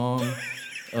 same song.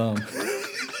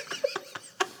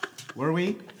 Were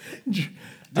we?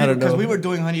 I don't know Because we were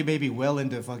doing Honey Baby well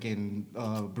into fucking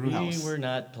Brew We House. were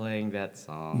not playing that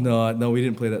song. No, we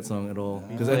didn't play that song at all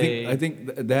because I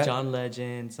think that John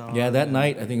Legend song. yeah that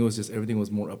night I think it was just everything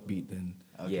was more upbeat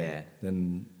Yeah.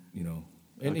 than you know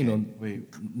and you Okay, know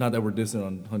wait. not that we're dissing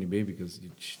on Honey Baby because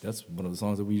that's one of the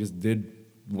songs that we just did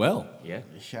well. Yeah.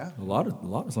 Yeah. A lot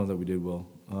of songs that we did well.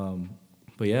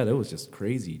 But yeah, that was just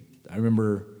crazy. I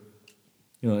remember,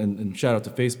 you know, and shout out to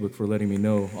Facebook for letting me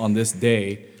know on this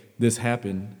day this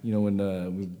happened. You know, when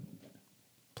we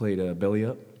played Belly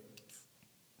Up.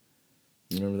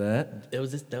 You remember that? That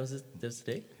was this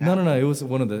day? No. It was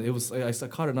one of the. It was I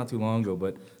caught it not too long ago,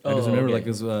 but I just Oh, remember okay. like it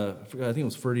was. I think it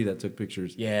was Ferdy that took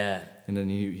pictures. Yeah. And then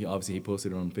he obviously he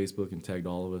posted it on Facebook and tagged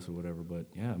all of us or whatever. But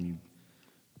yeah, I mean,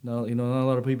 no, you know, not a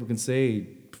lot of people can say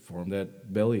perform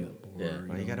that belly up. Or, Yeah.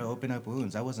 Well, you got to open up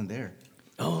wounds. I wasn't there.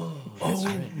 Oh,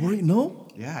 wait, no?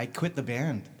 Yeah, I quit the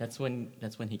band. That's when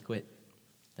he quit.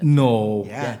 No.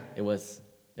 Yeah. It was.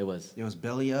 It was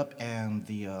Belly Up and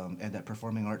the and that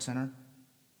Performing Arts Center.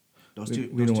 Those We, two.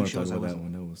 we those don't two want to talk shows I about was. that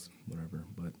one. That was whatever.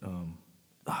 But,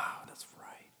 that's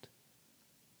right.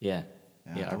 Yeah.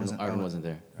 Yeah, Yeah. that wasn't- Arden that wasn't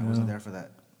there. I wasn't there for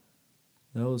that.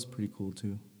 That was pretty cool,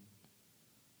 too.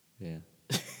 Yeah.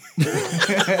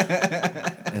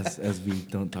 As we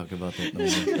don't talk about that no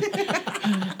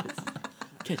more.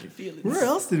 Catch your feelings. Where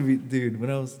else did we, dude?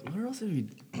 Where else did we?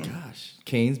 Gosh,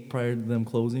 Canes prior to them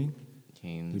closing.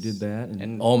 Canes. We did that, and,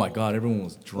 And oh my God, everyone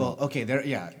was Well, drunk. okay, there.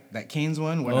 Yeah, that Canes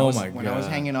one when Oh I my was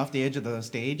God. hanging off the edge of the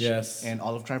stage. Yes. And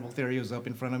all of Tribal Theory was up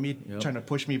in front of me, Yep. trying to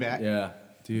push me back. Yeah,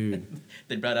 dude,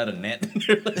 they brought out a net.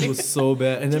 it was so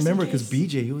bad. And then Just in remember, because case.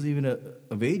 BJ, he wasn't even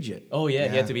of age yet. Oh yeah, he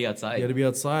Yeah. had to be outside. He had to be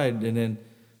outside and then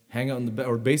hang out in the back,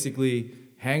 or basically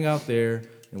hang out there.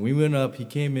 And we went up. He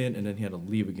came in, and then he had to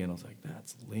leave again. I was like,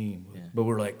 that's lame. Yeah. But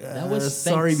we're like, That was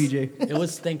sorry, Thanks- BJ. It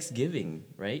was Thanksgiving,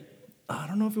 right? I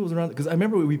don't know if it was around because I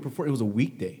remember we performed. It was a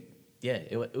weekday. Yeah,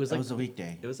 it was That like was a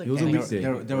weekday. It was like It was a And weekday.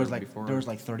 there was or like before. there was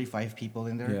like 35 people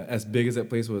in there. Yeah, as big as that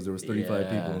place was, there was 35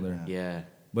 people in there. Yeah.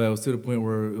 But it was to the point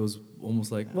where it was almost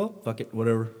like, well, fuck it,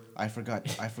 whatever. I forgot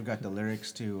the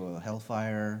lyrics to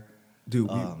Hellfire.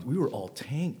 Dude, we were all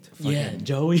tanked. Yeah,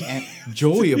 Joey. And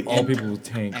Joey of all people was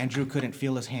tanked. Andrew couldn't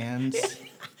feel his hands.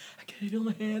 I can't feel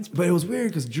my hands. But it was weird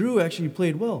because Drew actually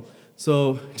played well.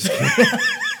 So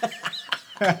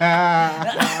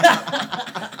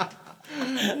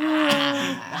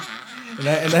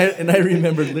and I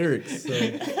remembered lyrics.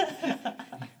 So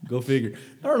go figure.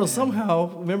 I don't know.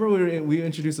 Somehow, remember we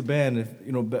introduced a band. If,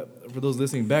 you know, for those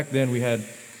listening, back then we had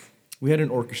an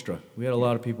orchestra. We had a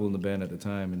lot of people in the band at the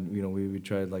time, and you know we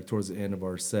tried like towards the end of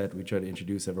our set, we tried to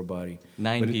introduce everybody.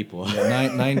 Nine But people. Yeah,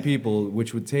 nine people,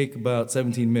 which would take about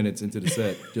 17 minutes into the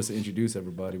set just to introduce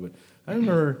everybody. But I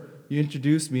remember you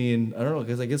introduced me, and I don't know,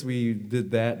 because I guess we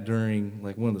did that during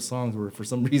like one of the songs where for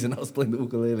some reason I was playing the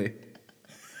ukulele.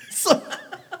 So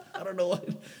I don't know what.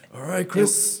 All right,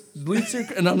 Chris, lead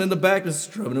singer, and I'm in the back just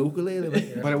strumming the ukulele.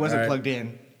 Like, But it wasn't all right. plugged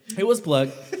in. It was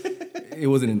plugged. It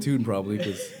wasn't in tune probably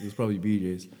because it was probably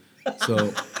BJ's.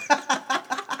 So,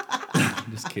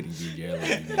 just kidding, BJ. I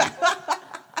love you, man.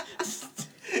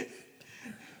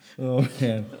 Oh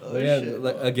man. But yeah,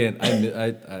 like, again,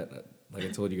 I like I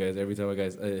told you guys, every time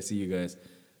I see you guys,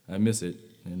 I miss it,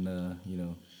 and you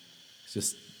know, it's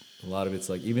just a lot of it's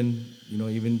like even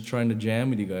trying to jam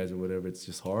with you guys or whatever, it's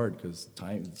just hard because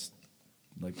time. It's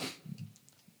like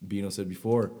Bino said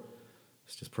before,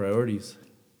 it's just priorities.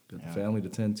 Got Yeah. the family to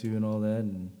tend to and all that,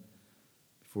 and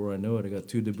before I know it, I got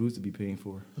 2 debuts to be paying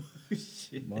for.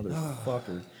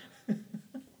 Motherfucker.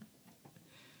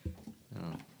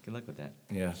 Oh, good luck with that.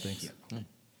 Yeah, thanks.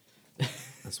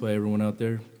 That's why everyone out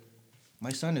there,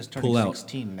 My son is Pull turning out.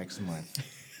 16 next month.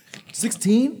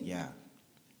 16? Yeah.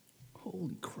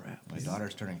 Holy crap, My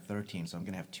daughter's turning 13, so I'm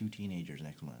gonna have 2 teenagers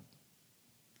next month.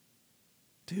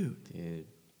 dude! Dude,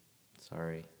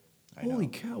 sorry. I know. Holy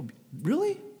cow!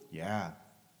 Really? Yeah.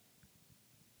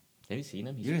 Have you seen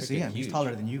him? He's You didn't see freaking him. He's huge.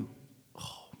 taller than you.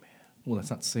 Oh man. Well, that's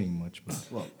not saying much, but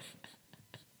Well,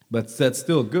 that's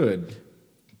still good.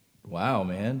 Wow,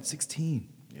 man, 16.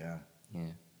 yeah. Yeah,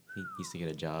 he used to get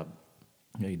a job.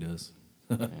 Yeah, he does.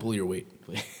 Pull your weight.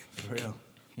 For real.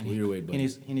 Pull your weight, He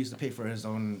buddy. needs to pay for his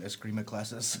own Eskrima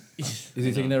classes. Is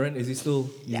he taking that right? Is he still?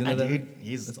 He's Yeah, into that? dude,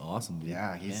 he's- That's awesome, dude.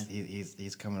 Yeah,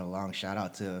 he's coming along. Shout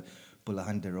out to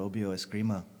Bulahan de Robio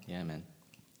Eskrima. Yeah, man.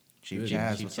 Chief Good.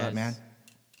 Jazz, Chief what's up, Jazz. man?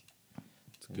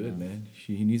 It's good, man.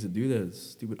 He needs to do that.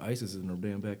 Stupid ISIS is in our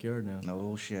damn backyard now.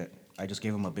 No shit. I just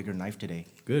gave him a bigger knife today.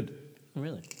 Good. Oh,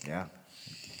 really? Yeah.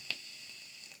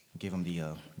 Gave him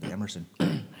the Emerson.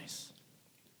 Nice.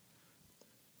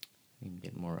 We can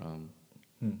get more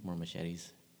more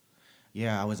machetes.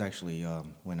 Yeah, I was actually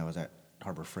when I was at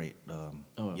Harbor Freight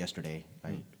Oh. yesterday.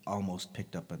 I almost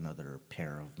picked up another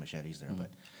pair of machetes there, but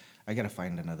I gotta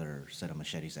find another set of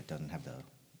machetes that doesn't have the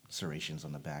serrations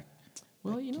on the back.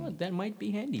 Well, you know what? That might be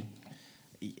handy.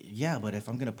 Yeah, but if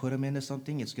I'm gonna put them into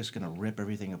something, it's just gonna rip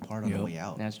everything apart on the Yep. way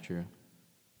out. That's true.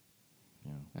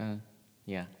 Yeah.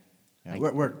 Yeah. Yeah, I-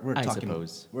 we're I talking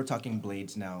suppose. we're talking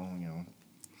blades now. You know,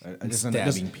 And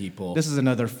stabbing people. This is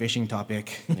another fishing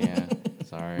topic. Yeah.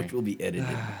 Sorry. Which will be edited.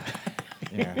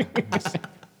 Yeah.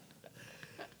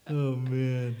 Oh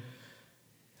man.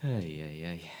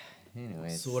 Yeah.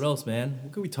 Anyways. So what else, man?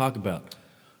 What could we talk about?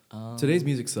 Today's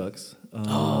music sucks.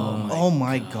 Oh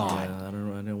my God. Yeah, I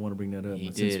don't want to bring that up. You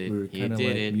but since did it. we're You kind of did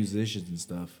like it. musicians and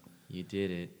stuff, You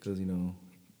did it. because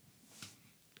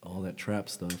all that trap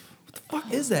stuff. What the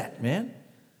fuck is that, man?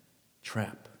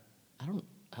 Trap. I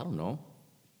don't know.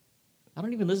 I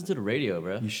don't even listen to the radio,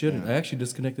 bro. You shouldn't. I actually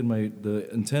disconnected the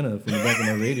antenna from the back of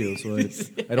my radio so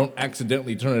I don't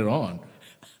accidentally turn it on.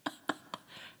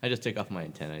 I just took off my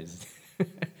antenna.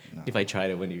 If I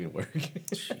tried, it wouldn't even work.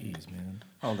 Jeez, man.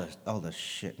 All the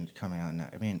shit coming out now.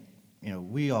 I mean,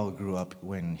 we all grew up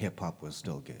when hip hop was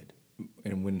still good.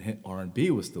 And when R&B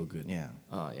was still good. Yeah.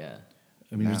 Oh yeah.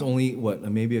 I mean, there's Now- only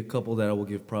maybe a couple that I will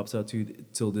give props out to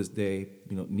till this day.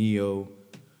 Neo,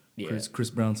 Yeah. Chris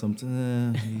Brown.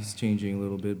 Something he's changing a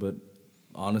little bit, but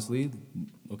honestly,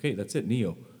 okay, that's it.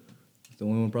 Neo, it's the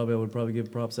only one I would probably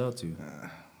give props out to.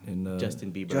 And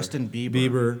Justin Bieber. Justin Bieber.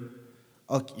 Bieber.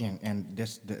 Okay, and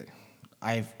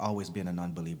I've always been a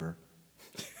non-believer.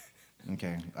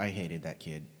 Okay, I hated that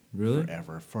kid. Really?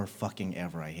 For fucking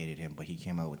ever, I hated him. But he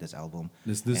came out with this album.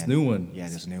 This and- new one. Yeah,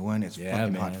 this new one. It's Yeah,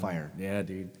 fucking man. hot fire. Yeah,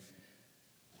 dude.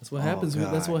 That's what Oh, happens.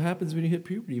 That's God. what happens when you hit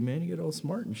puberty, man. You get all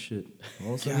smart and shit.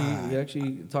 All of a sudden, you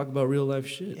actually talk about real life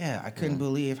shit. Yeah, I couldn't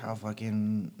believe how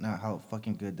fucking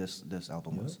good this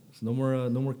album was. So no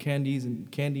more candy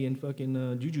and fucking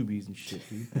jujubes and shit,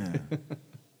 dude. Yeah.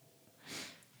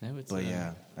 No, it's, But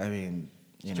yeah, I mean,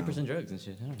 strippers and drugs and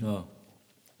shit. I don't know.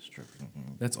 Oh,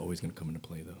 that's always gonna come into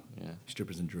play though. Yeah.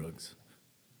 Strippers and drugs.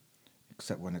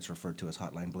 except when it's referred to as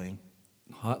Hotline Bling.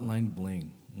 Hotline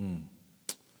Bling.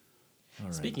 All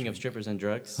right. Speaking of strippers and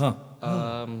drugs, Huh.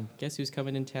 guess who's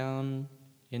coming in town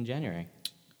in January?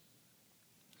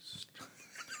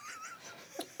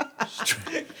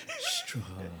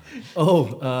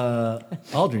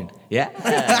 Aldrin. Yeah.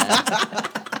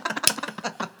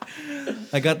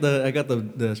 I got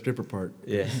the stripper part.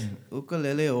 yeah.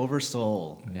 Ukulele over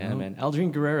soul. Yeah, man.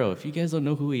 Aldrin Guerrero. If you guys don't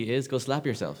know who he is, go slap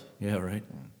yourself. Yeah, right.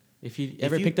 If you If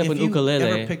ever you- picked up if an you ukulele,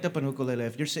 Ever picked up an ukulele?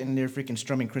 If you're sitting there freaking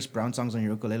strumming Chris Brown songs on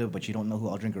your ukulele, but you don't know who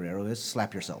Aldrin Guerrero is,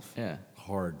 slap yourself. yeah,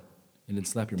 Hard, and then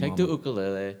slap your take mom. the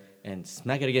ukulele and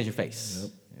smack it against your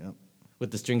face Yep. with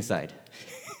the string side.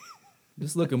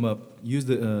 Just look him up. Use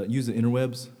the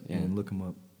interwebs Yeah. and look him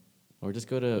up, Or just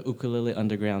go to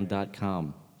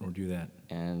ukuleleunderground.com. or do that.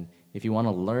 And if you want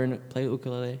to learn play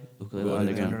ukulele, Ukulele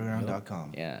Underground.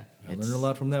 Underground.com. Yeah. I learned a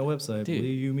lot from that website. Dude,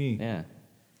 Believe you me. Yeah.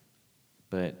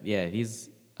 But yeah,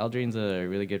 Aldrin's a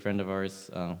really good friend of ours.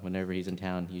 Whenever he's in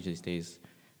town, he usually stays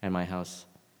at my house.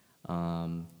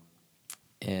 And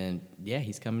yeah,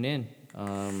 he's coming in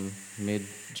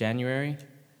mid-January.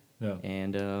 Yeah.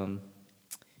 And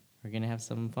we're going to have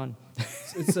some fun.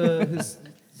 It's his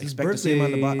Expect to see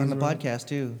him on the podcast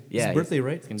too. Yeah, his birthday, he's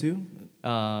right? gonna- Too.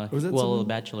 Was that well, something?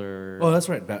 bachelor Oh, that's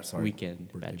right. Sorry. weekend.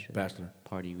 Birthday. Bachelor.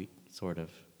 Party week, sort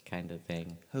of, kind of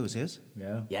thing. Who's his?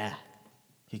 Yeah. Yeah.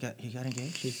 He got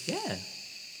engaged. Yeah.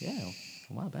 Yeah.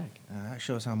 A while back. That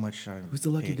shows how much I Who's the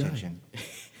lucky pay guy? attention.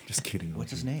 Just kidding.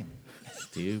 What's his name?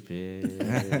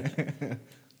 Stupid.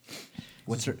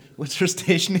 What's her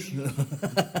stage name?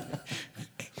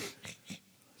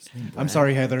 I'm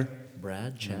sorry, Heather.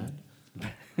 Brad, Chad,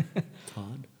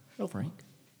 Todd, Frank.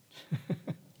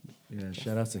 Yeah,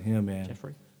 shout out to him, man.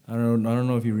 Jeffrey. I don't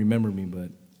know if you remember me, but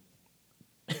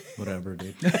whatever,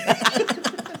 dude.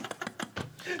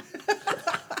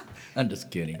 I'm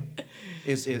just kidding.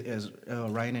 Is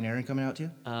Ryan and Aaron coming out too?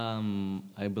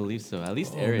 I believe so. At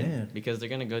least Oh, Aaron, man. because they're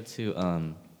gonna go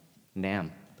to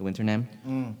Nam, the Winter Nam.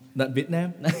 Not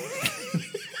Vietnam.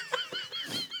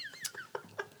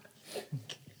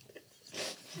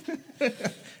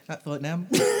 Not Vietnam.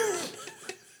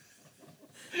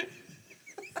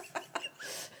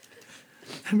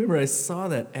 I remember I saw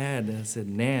that ad that said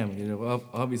NAM.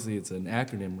 Obviously it's an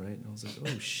acronym, right? And I was like,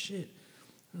 oh shit.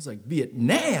 I was like,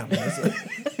 Vietnam. I was like,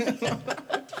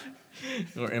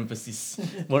 More emphasis.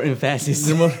 More emphasis.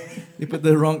 they put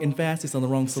the wrong emphasis on the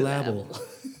wrong syllable.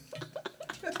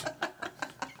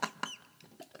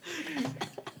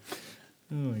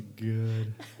 Oh my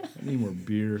god. I need more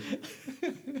beer.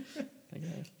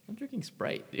 I'm drinking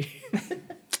Sprite, dude.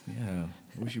 Yeah.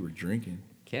 I wish you were drinking.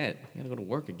 Can't. I gotta go to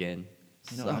work again.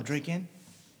 You know what I'm Sucks. drinking?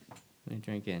 What are you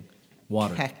drinking?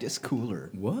 Water. Cactus Cooler.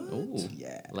 What? Oh,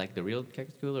 Yeah. Like the real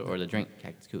Cactus Cooler or the drink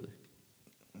Cactus Cooler?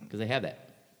 Because they have that.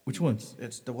 Which ones?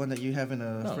 It's the one that you have in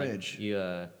a No, like, fridge. if you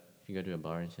go to a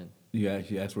bar and shit. You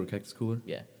actually asked for a cactus cooler?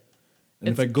 Yeah. And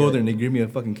if It's I go good. there and they give me a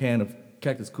fucking can of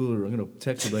cactus cooler, I'm gonna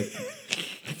text you like,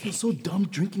 I feel so dumb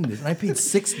drinking this, and I paid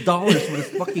 $6 for this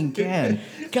fucking can.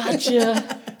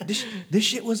 Gotcha. This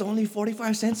shit was only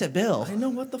 45 cents at Bill. I know,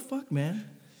 what the fuck, man?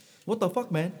 What the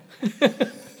fuck, man?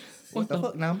 What the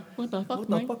fuck, now? What the fuck, What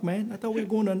the man? fuck, man? I thought we were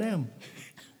going to NAM.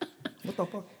 What the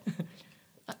fuck?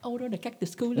 I ordered a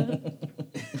Cactus Cooler.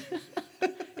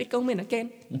 It come in a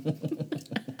can.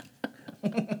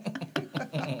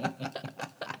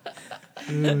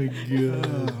 my god.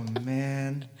 Oh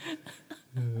man.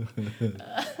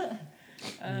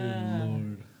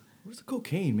 Lord. Where's the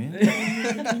cocaine, man?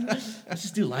 Let's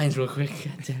just do lines real quick.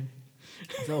 God damn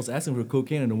it. I was asking for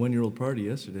cocaine at a 1-year-old party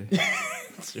yesterday.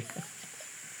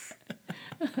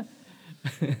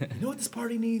 You know what this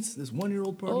party needs? This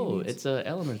 1-year-old party Oh, needs? it's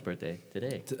Eleanor's birthday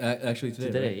today. Actually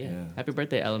today, Today, right? yeah. Happy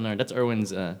birthday, Eleanor. That's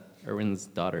Erwin's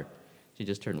daughter. She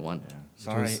just turned 1.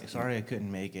 Sorry I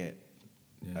couldn't make it.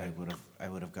 Yeah. I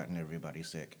would have gotten everybody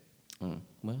sick.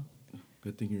 Well,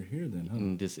 Good thing you're here then, huh?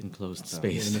 in this enclosed In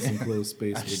space. this enclosed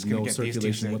space I'm just with gonna no get these two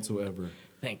circulation sick. whatsoever.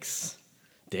 Thanks,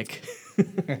 Dick.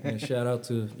 Yeah, shout out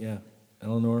to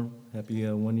Eleanor. Happy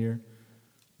 1 year.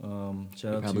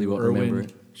 Shout out probably to won't remember Erwin.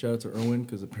 it. Shout out to Erwin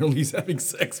because apparently he's having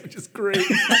sex, which is great.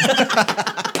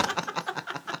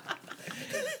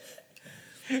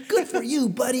 Good for you,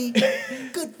 buddy.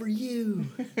 Good for you.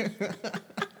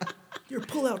 Your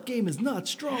pullout game is not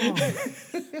strong.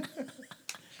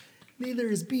 Neither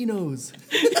is Beano's.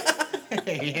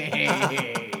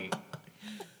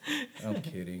 I'm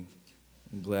kidding.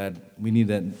 I'm glad we need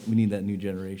that. We need that new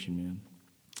generation, man.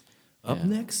 Up Yeah.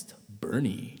 next,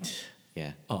 Bernie.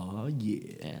 Yeah, Aw, yeah.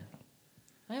 yeah.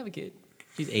 I have a kid.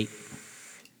 She's 8.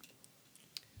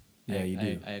 Yeah, you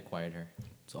do. I acquired her.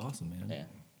 It's awesome, man. Yeah,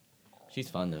 she's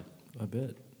fun though. I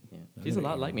bet. Yeah, I she's a gotta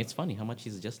lot get like her. me. It's funny how much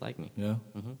she's just like me. Yeah.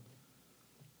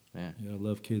 Yeah, Yeah, I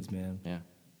love kids, man. yeah.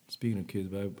 Speaking of kids,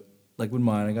 like with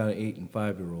mine, I got an 8 and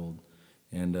 5-year-old,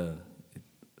 and I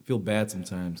feel bad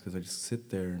sometimes because I just sit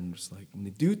there and just like when they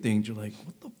do things, you're like,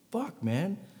 what the fuck,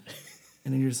 man?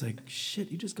 And then you're just like,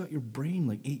 shit, you just got your brain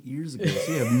like 8 years ago,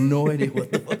 so you have no idea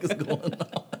what the fuck is going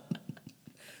on.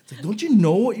 It's like, don't you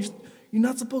know what you're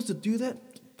not supposed to do that?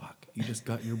 Fuck, you just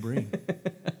got your brain.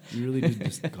 You really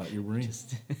just got your brain.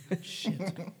 Shit.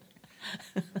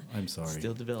 I'm sorry.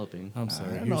 Still developing. I'm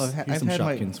sorry. don't know, Here's, I've here's some had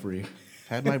my- Shopkins for you.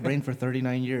 Had my brain for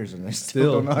 39 years and I still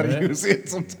Still, don't know how to right? use it Yeah,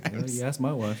 sometimes. you asked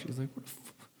my wife. She was like, "What the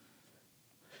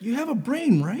you have a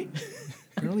brain, right?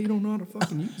 Apparently, you don't know how to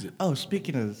fucking use it." Oh,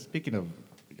 speaking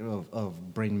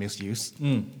of brain misuse.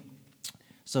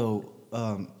 So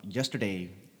yesterday,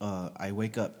 I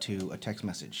wake up to a text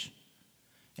message,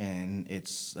 and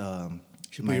it's You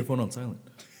should put your phone on silent.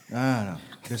 no.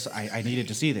 This I needed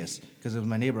to see this because it was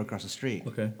my neighbor across the street.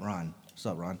 Okay. Ron. What's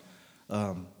up, Ron?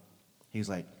 He's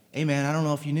like, "Hey man, I don't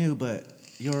know if you knew, but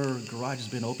your garage has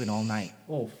been open all night."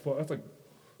 Oh, fuck.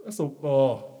 That's a.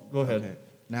 Oh, go ahead. Okay.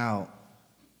 Now,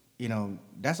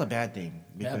 that's a bad thing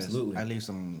because Absolutely. I leave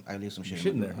some shit,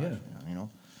 Shit in my there, garage,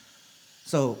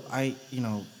 So I,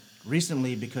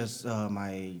 recently because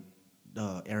my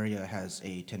area has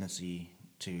a tendency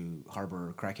to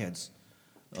harbor crackheads,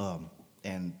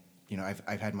 and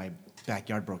I've had my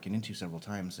backyard broken into several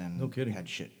times and No kidding. had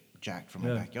shit jacked from my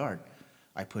Yeah. backyard.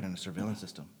 I put in a surveillance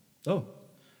system. Oh,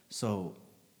 So,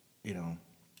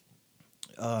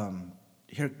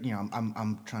 here,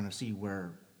 I'm trying to see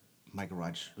where my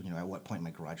garage, at what point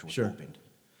my garage was Sure. opened.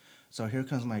 So here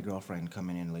comes my girlfriend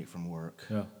coming in late from work.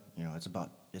 Yeah. It's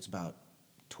about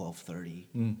 12:30.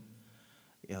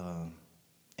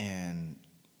 And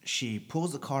she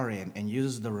pulls the car in and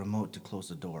uses the remote to close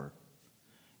the door.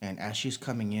 And as she's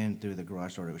coming in through the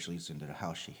garage door, which leads into the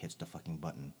house, she hits the fucking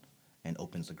button and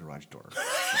opens the garage door.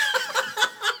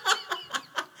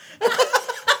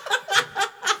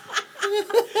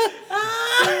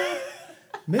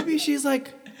 maybe she's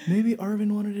like, maybe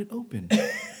Arvin wanted it open.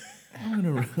 I'm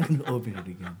gonna open it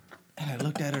again. And I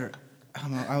looked at her.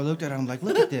 I'm like,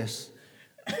 look at this.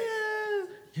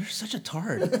 You're such a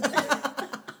tart.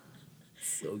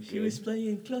 So She was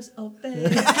playing close up.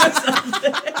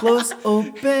 Close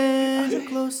open,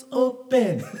 close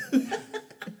open.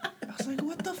 I was like,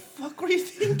 what the fuck were you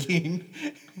thinking?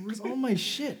 Where's all my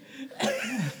shit?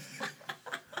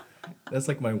 That's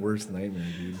like my worst nightmare,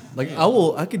 dude. Like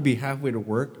I could be halfway to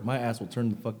work, my ass will turn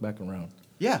the fuck back around.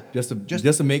 Yeah. Just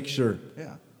to make sure.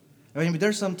 Yeah. I mean,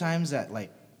 there's some times that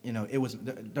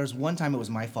there's one time it was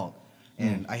my fault,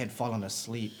 and I had fallen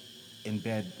asleep in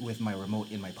bed with my remote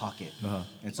in my pocket. Uh-huh.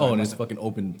 And Oh, I and it's must've- fucking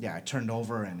open. Yeah, I turned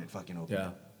over and it fucking opened. Yeah.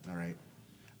 All right.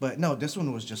 But no, this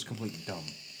one was just completely dumb.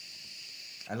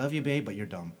 I love you, babe, but you're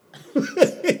dumb. I've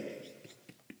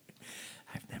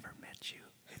never met you.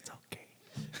 It's okay.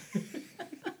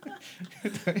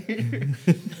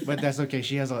 But that's okay.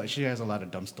 She has a lot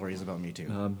of dumb stories about me too.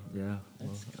 Yeah.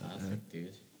 That's classic,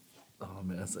 dude. Oh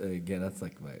man,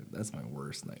 that's my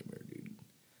worst nightmare, dude.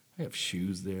 I have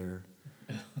shoes there.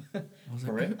 I was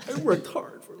like, I worked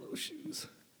hard for those shoes.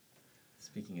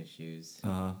 Speaking of shoes,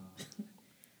 Uh,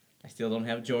 I still don't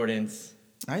have Jordans.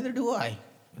 Neither do I.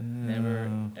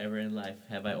 Never, ever in life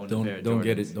have I owned a pair of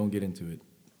Jordans. Don't get into it.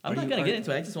 I'm not gonna get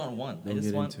into it. I just want one. Don't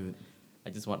get into it. I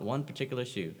just want one particular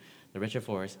shoe, the Retro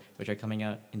Force, which are coming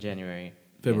out in January.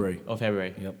 February.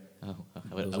 February. Yep. Oh, I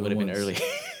Those would have been ones. early.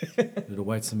 They're the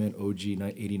white cement OG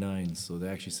 89s, so that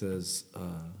actually says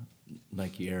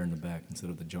Nike Air in the back instead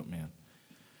of the Jumpman.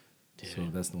 So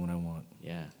Dude. that's the one I want.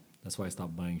 Yeah. That's why I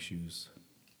stopped buying shoes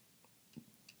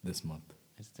this month.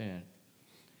 It's still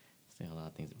a lot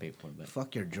of things to pay for, but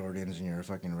Fuck your Jordans and your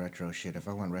fucking retro shit. If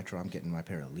I want retro, I'm getting my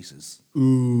pair of Leases.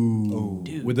 Ooh,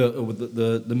 Dude. with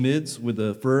the mids with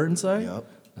the fur inside. Yup.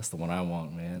 That's the one I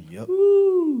want, man. Yep.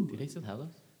 do they still have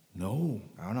those? No,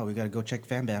 I don't know. We gotta go check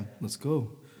Fam Bam. let's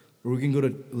go. Or we can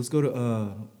let's go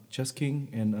to Chess King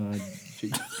and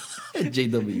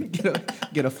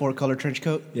JW. Get a 4-color trench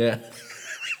coat. Yeah.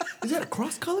 Is that a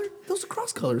cross color? Those are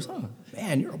cross colors, huh?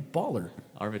 Man, you're a baller.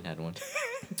 Arvin had one.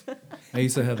 I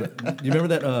used to have that. Do you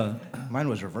remember that? Mine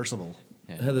was reversible.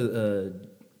 I had a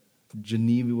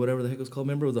Geneva, whatever the heck it was called.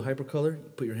 Remember it was a hypercolor? You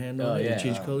put your hand on Oh, it yeah. and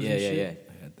change colors Yeah, and yeah, shit.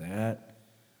 I had that.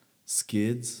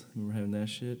 Skids. Remember having that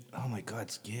shit? Oh my God,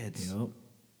 skids. Yep.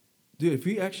 Dude, if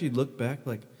we actually look back,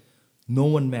 like, no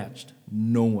one matched.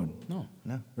 No one. No.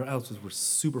 No. Our outfits were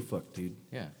super fucked, dude.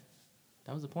 Yeah.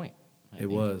 That was the point. I It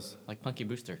think. was. Like Punky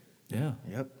Brewster, Yeah.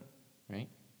 Yep. right?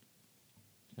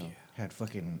 So, Had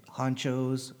fucking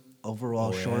honchos, overall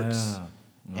Oh, shorts,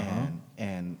 yeah.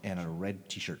 and a red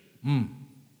T-shirt We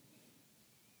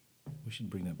should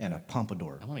bring that and a back.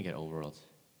 pompadour. I want to get overalls.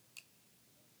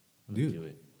 Let's Dude. do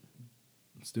it.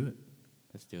 Let's do it.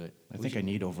 Let's do it. I think I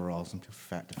need overalls. I'm too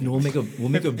fat to. You know, we'll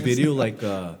make a video like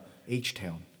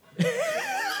H-Town.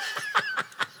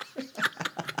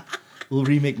 We'll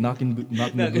remake Knockin' the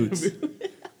Boots.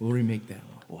 We'll remake that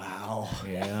one. Wow.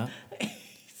 Yeah.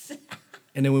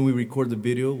 And then when we record the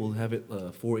video, we'll have it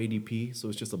 480p, so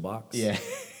it's just a box. Yeah.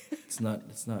 It's not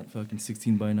fucking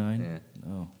 16 by 9. Yeah.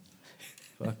 No.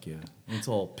 Fuck yeah. It's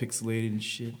all pixelated and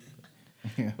shit.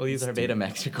 We'll use our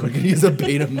Betamax We're recorder. gonna use a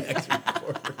Betamax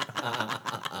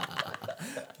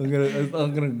recorder.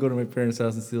 I'm gonna go to my parents'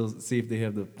 house and see if they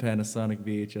have the Panasonic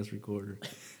VHS recorder.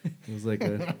 It was like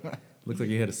looks like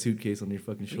you had a suitcase on your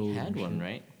fucking We shoulder. had and one, shit.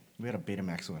 right? We had a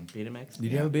Betamax one. Betamax?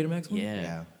 Did you have a Betamax one?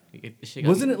 Yeah. Yeah.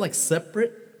 Wasn't it like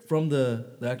separate from the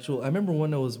actual? I remember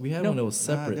one that was. We had No. one that was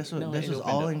separate. This was, No, this it was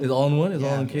opened all up. in. It's all in one. It's all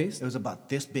yeah, encased. It was about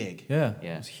this big. Yeah.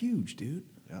 Yeah. It was huge, dude.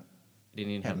 Yeah.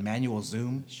 Didn't even Had have manual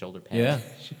zoom. shoulder pads.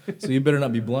 Yeah. So you better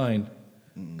not be blind,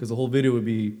 because the whole video would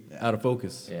be out of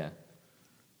focus. Yeah.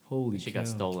 Holy She cow. got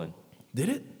stolen Did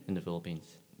it? in the Philippines.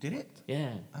 Did it?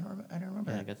 Yeah. I don't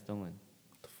remember Yeah, that. it got stolen.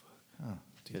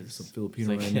 Dude, there's some It's Filipino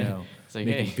like- right now it's like,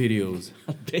 making hey. videos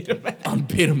Betamax. on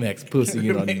Betamax, posting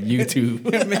it on YouTube.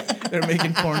 They're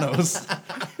making pornos.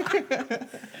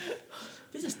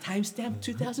 This is timestamp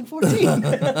 2014.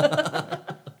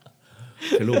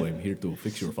 Hello, I'm here to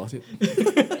fix your faucet.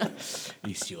 Is your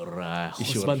Is your-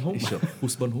 husband home? Is your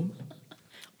husband home?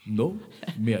 No?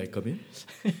 May I come in?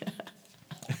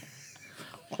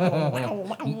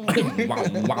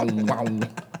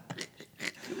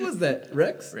 Who was that?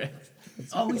 Rex?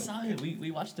 Oh, we saw him.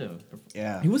 We watched him.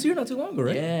 Yeah. He was here not too long ago,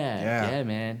 right? Yeah. Yeah. Yeah,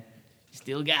 man.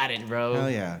 Still got it, bro.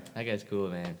 Hell yeah. That guy's cool,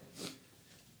 man.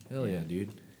 Hell yeah,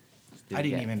 dude. Still I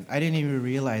didn't got it. even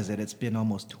realize that it's been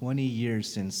almost 20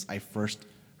 years since I first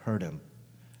heard him.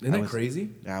 Isn't I that was- crazy?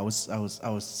 Yeah, I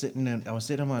was sitting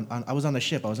on I was on the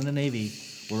ship. I was in the Navy.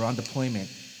 We were on deployment,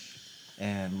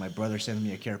 and my brother sent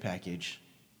me a care package,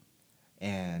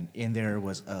 and in there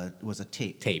was a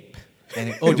tape. Tape. And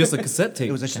it, Oh, just a cassette tape.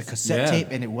 it was just a cassette Yeah. tape,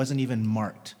 and it wasn't even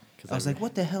marked. I was like,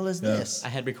 "What the hell is Yeah. this?" I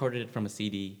had recorded it from a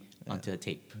CD onto a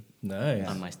tape Nice.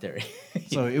 on my stereo.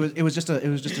 So it was just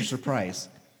a surprise.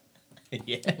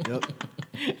 yeah. Yep.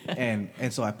 And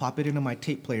so I pop it into my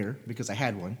tape player because I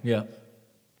had one. Yeah.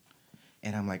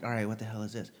 And I'm like, all right, what the hell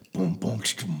is this? Boom, boom,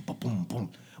 boom, boom, boom,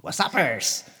 boom. What's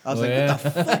uppers? I was Oh, like, yeah. what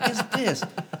the fuck is this?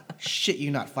 Shit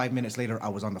you not, 5 minutes later, I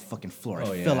was on the fucking floor. I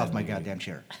Oh, fell yeah, off my dude. goddamn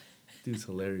chair. Dude's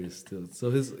hilarious still. So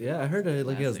I heard that he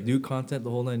has Classic. new content the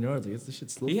whole 9 yards. I guess this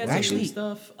shit's still He had fun. some new Actually-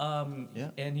 stuff,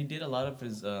 Yeah. and he did a lot of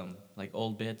his like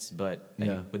old bits, but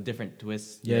Yeah. with different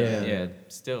twists. Yeah.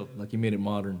 Still, Like he made it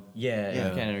modern. yeah, Yeah.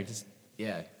 kind of just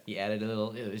He added a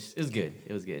little. It was good.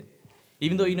 It was good.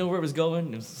 Even though you know where it was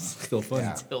going, it was Still funny.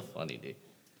 Yeah. still funny, dude.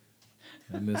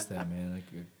 I missed that, man.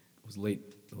 I was late.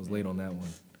 I was late on that one.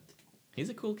 He's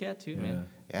a cool cat too, Yeah. man.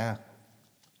 Yeah.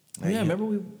 Oh, yeah,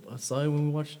 remember I saw you when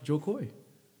we watched Joe Coy.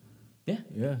 Yeah.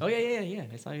 Yeah. Oh yeah.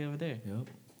 I saw you over there. Yep.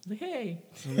 Like, hey.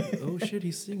 I'm like, oh shit,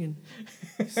 he's singing.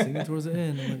 He's singing towards the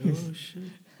end. I'm like, oh shit.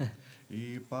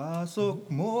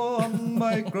 Ipasok mo ang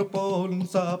microphone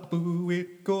sa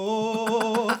puwit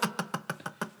ko.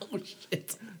 Oh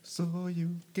shit. so you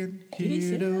can he say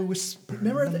hear the that? whisper.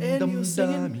 Remember at the end he was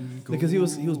dum, singing? dum, Because he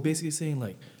was basically saying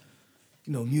like,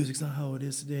 you know, music's not how it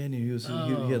is today. And he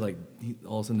had like,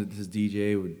 all of a sudden his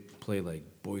DJ would play like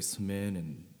Boyz II Men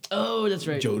and Oh, that's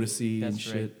right. Jodeci and That's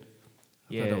shit. right.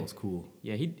 I thought that was cool.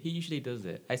 Yeah, he usually does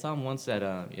it. I saw him once at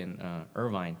in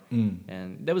Irvine, Mm.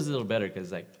 and that was a little better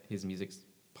because like his music's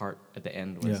part at the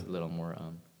end was Yeah. a little more.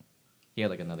 He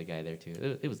had like another guy there too.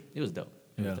 It was dope.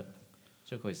 It Yeah. was dope.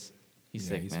 Shokoi's he's Yeah,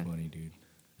 sick, he's man. funny, dude.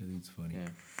 That dude's funny. Yeah.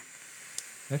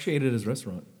 I actually ate at his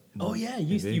restaurant. Oh, yeah, in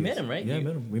you Vegas. met him, right? Yeah, I You-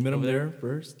 met him. We met him over there? there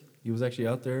first. He was actually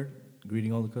out there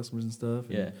greeting all the customers and stuff.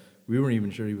 And Yeah. we weren't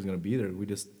even sure he was gonna be there. We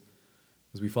just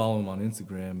because we follow him on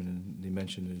Instagram and they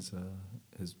mentioned his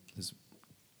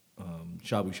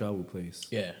shabu shabu place.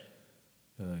 Yeah.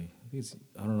 I think it's,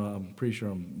 I don't know. I'm pretty sure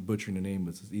I'm butchering the name,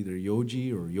 but it's either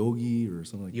Yoji or Yogi or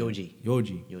something like Yoji. that.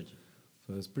 Yoji. Yoji.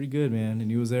 So it's pretty good, man. And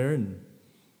he was there and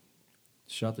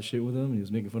shot the shit with him. And he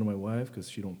was making fun of my wife because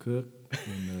she don't cook.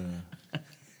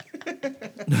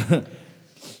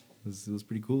 And it was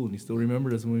pretty cool. And he still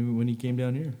remembered us when he came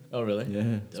down here. Oh, really?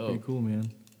 Yeah, it's Dope. pretty cool,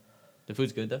 man. The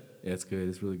food's good though. Yeah, it's good.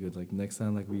 It's really good. Like next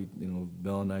time, like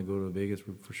Belle and I go to Vegas,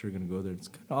 we're for sure gonna go there. It's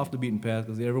kind of off the beaten path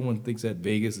because everyone thinks that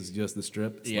Vegas is just the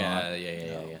Strip. It's not.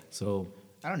 Yeah. So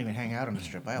I don't even hang out on the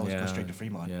strip. I always go straight to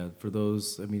Fremont. yeah, for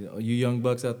those, I mean, you young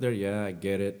bucks out there, yeah, I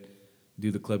get it.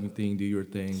 Do the clubbing thing, do your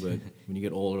thing. But when you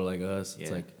get older like us, it's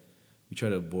Yeah. like we try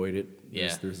to avoid it.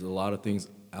 Yeah. There's a lot of things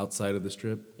outside of the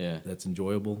Strip. Yeah. That's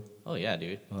enjoyable. Oh yeah,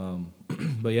 dude.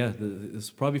 But yeah, it's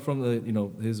probably from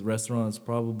his restaurant. It's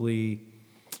probably,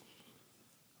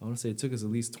 I want to say it took us at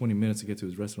least 20 minutes to get to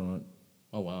his restaurant.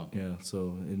 Oh wow. Yeah,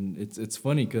 so and it's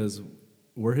funny because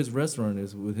where his restaurant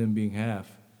is, with him being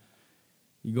half,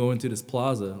 you go into this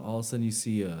plaza, all of a sudden you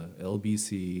see a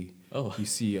LBC. Oh. You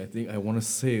see, I want to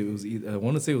say it was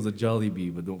a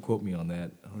Jollibee, but don't quote me on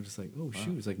that. I was just like, oh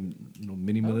shoot, it's like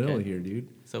mini Manila Okay. here, dude.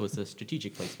 So it's a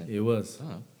strategic placement. It was.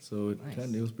 Oh, So it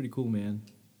nice. it was pretty cool, man.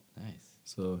 Nice.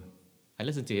 So, I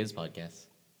listened to his podcast.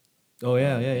 oh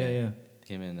yeah.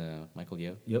 Him and Michael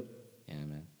Yo. Yep. Yeah,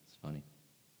 man, it's funny.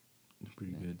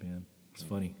 Pretty good, man. It's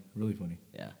funny, really funny.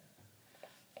 Yeah.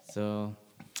 So,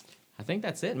 I think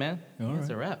that's it, man. All That's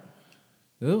right. a wrap.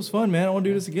 It was fun, man. I want to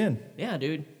do this again. Yeah,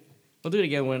 dude. We'll do it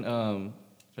again when,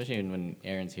 especially when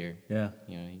Aaron's here. Yeah.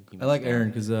 You know, he I like must- Aaron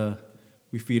because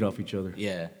we feed off each other.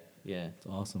 Yeah, yeah. It's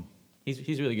awesome.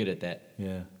 He's really good at that.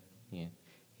 Yeah. Yeah.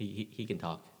 He can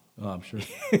talk. Oh, I'm sure.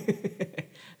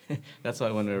 That's why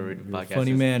I wanted to read the You're a podcast.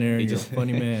 funny is man, Aaron. he You're a just-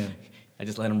 funny man. I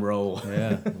just let him roll.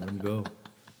 Yeah, let him go.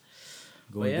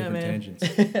 Go But in yeah, different man.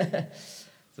 tangents.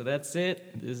 So that's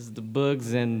it. This is the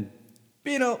Bugs and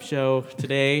Beano show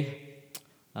today.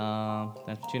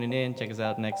 Thanks for tuning in. Check us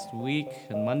out next week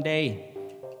on Monday.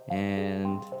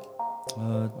 And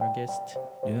our guest.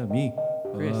 Yeah, me.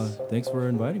 Chris. Thanks for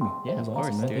inviting me. Yeah, That was of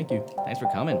awesome, course, man. dude. Thank you. Thanks for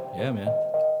coming. Yeah, man.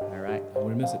 All right. I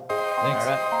wouldn't miss it. Thanks. All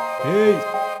right. Peace.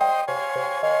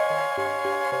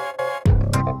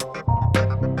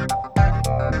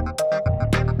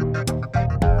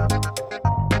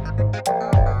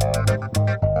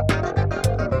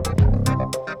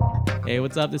 Hey,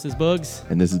 what's up? This is Bugs.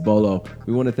 And this is Bolo.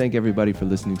 We want to thank everybody for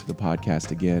listening to the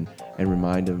podcast again and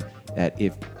remind them that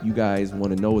if you guys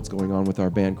want to know what's going on with our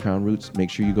band Crown Roots, make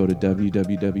sure you go to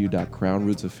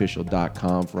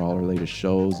www.crownrootsofficial.com for all our latest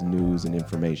shows, news, and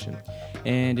information.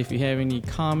 And if you have any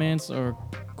comments or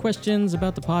questions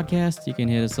about the podcast, you can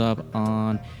hit us up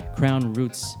on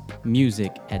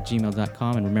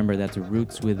crownrootsmusic@gmail.com. And remember, that's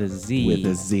roots with a Z. With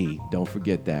a Z. Don't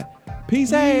forget that.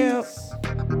 Peace out.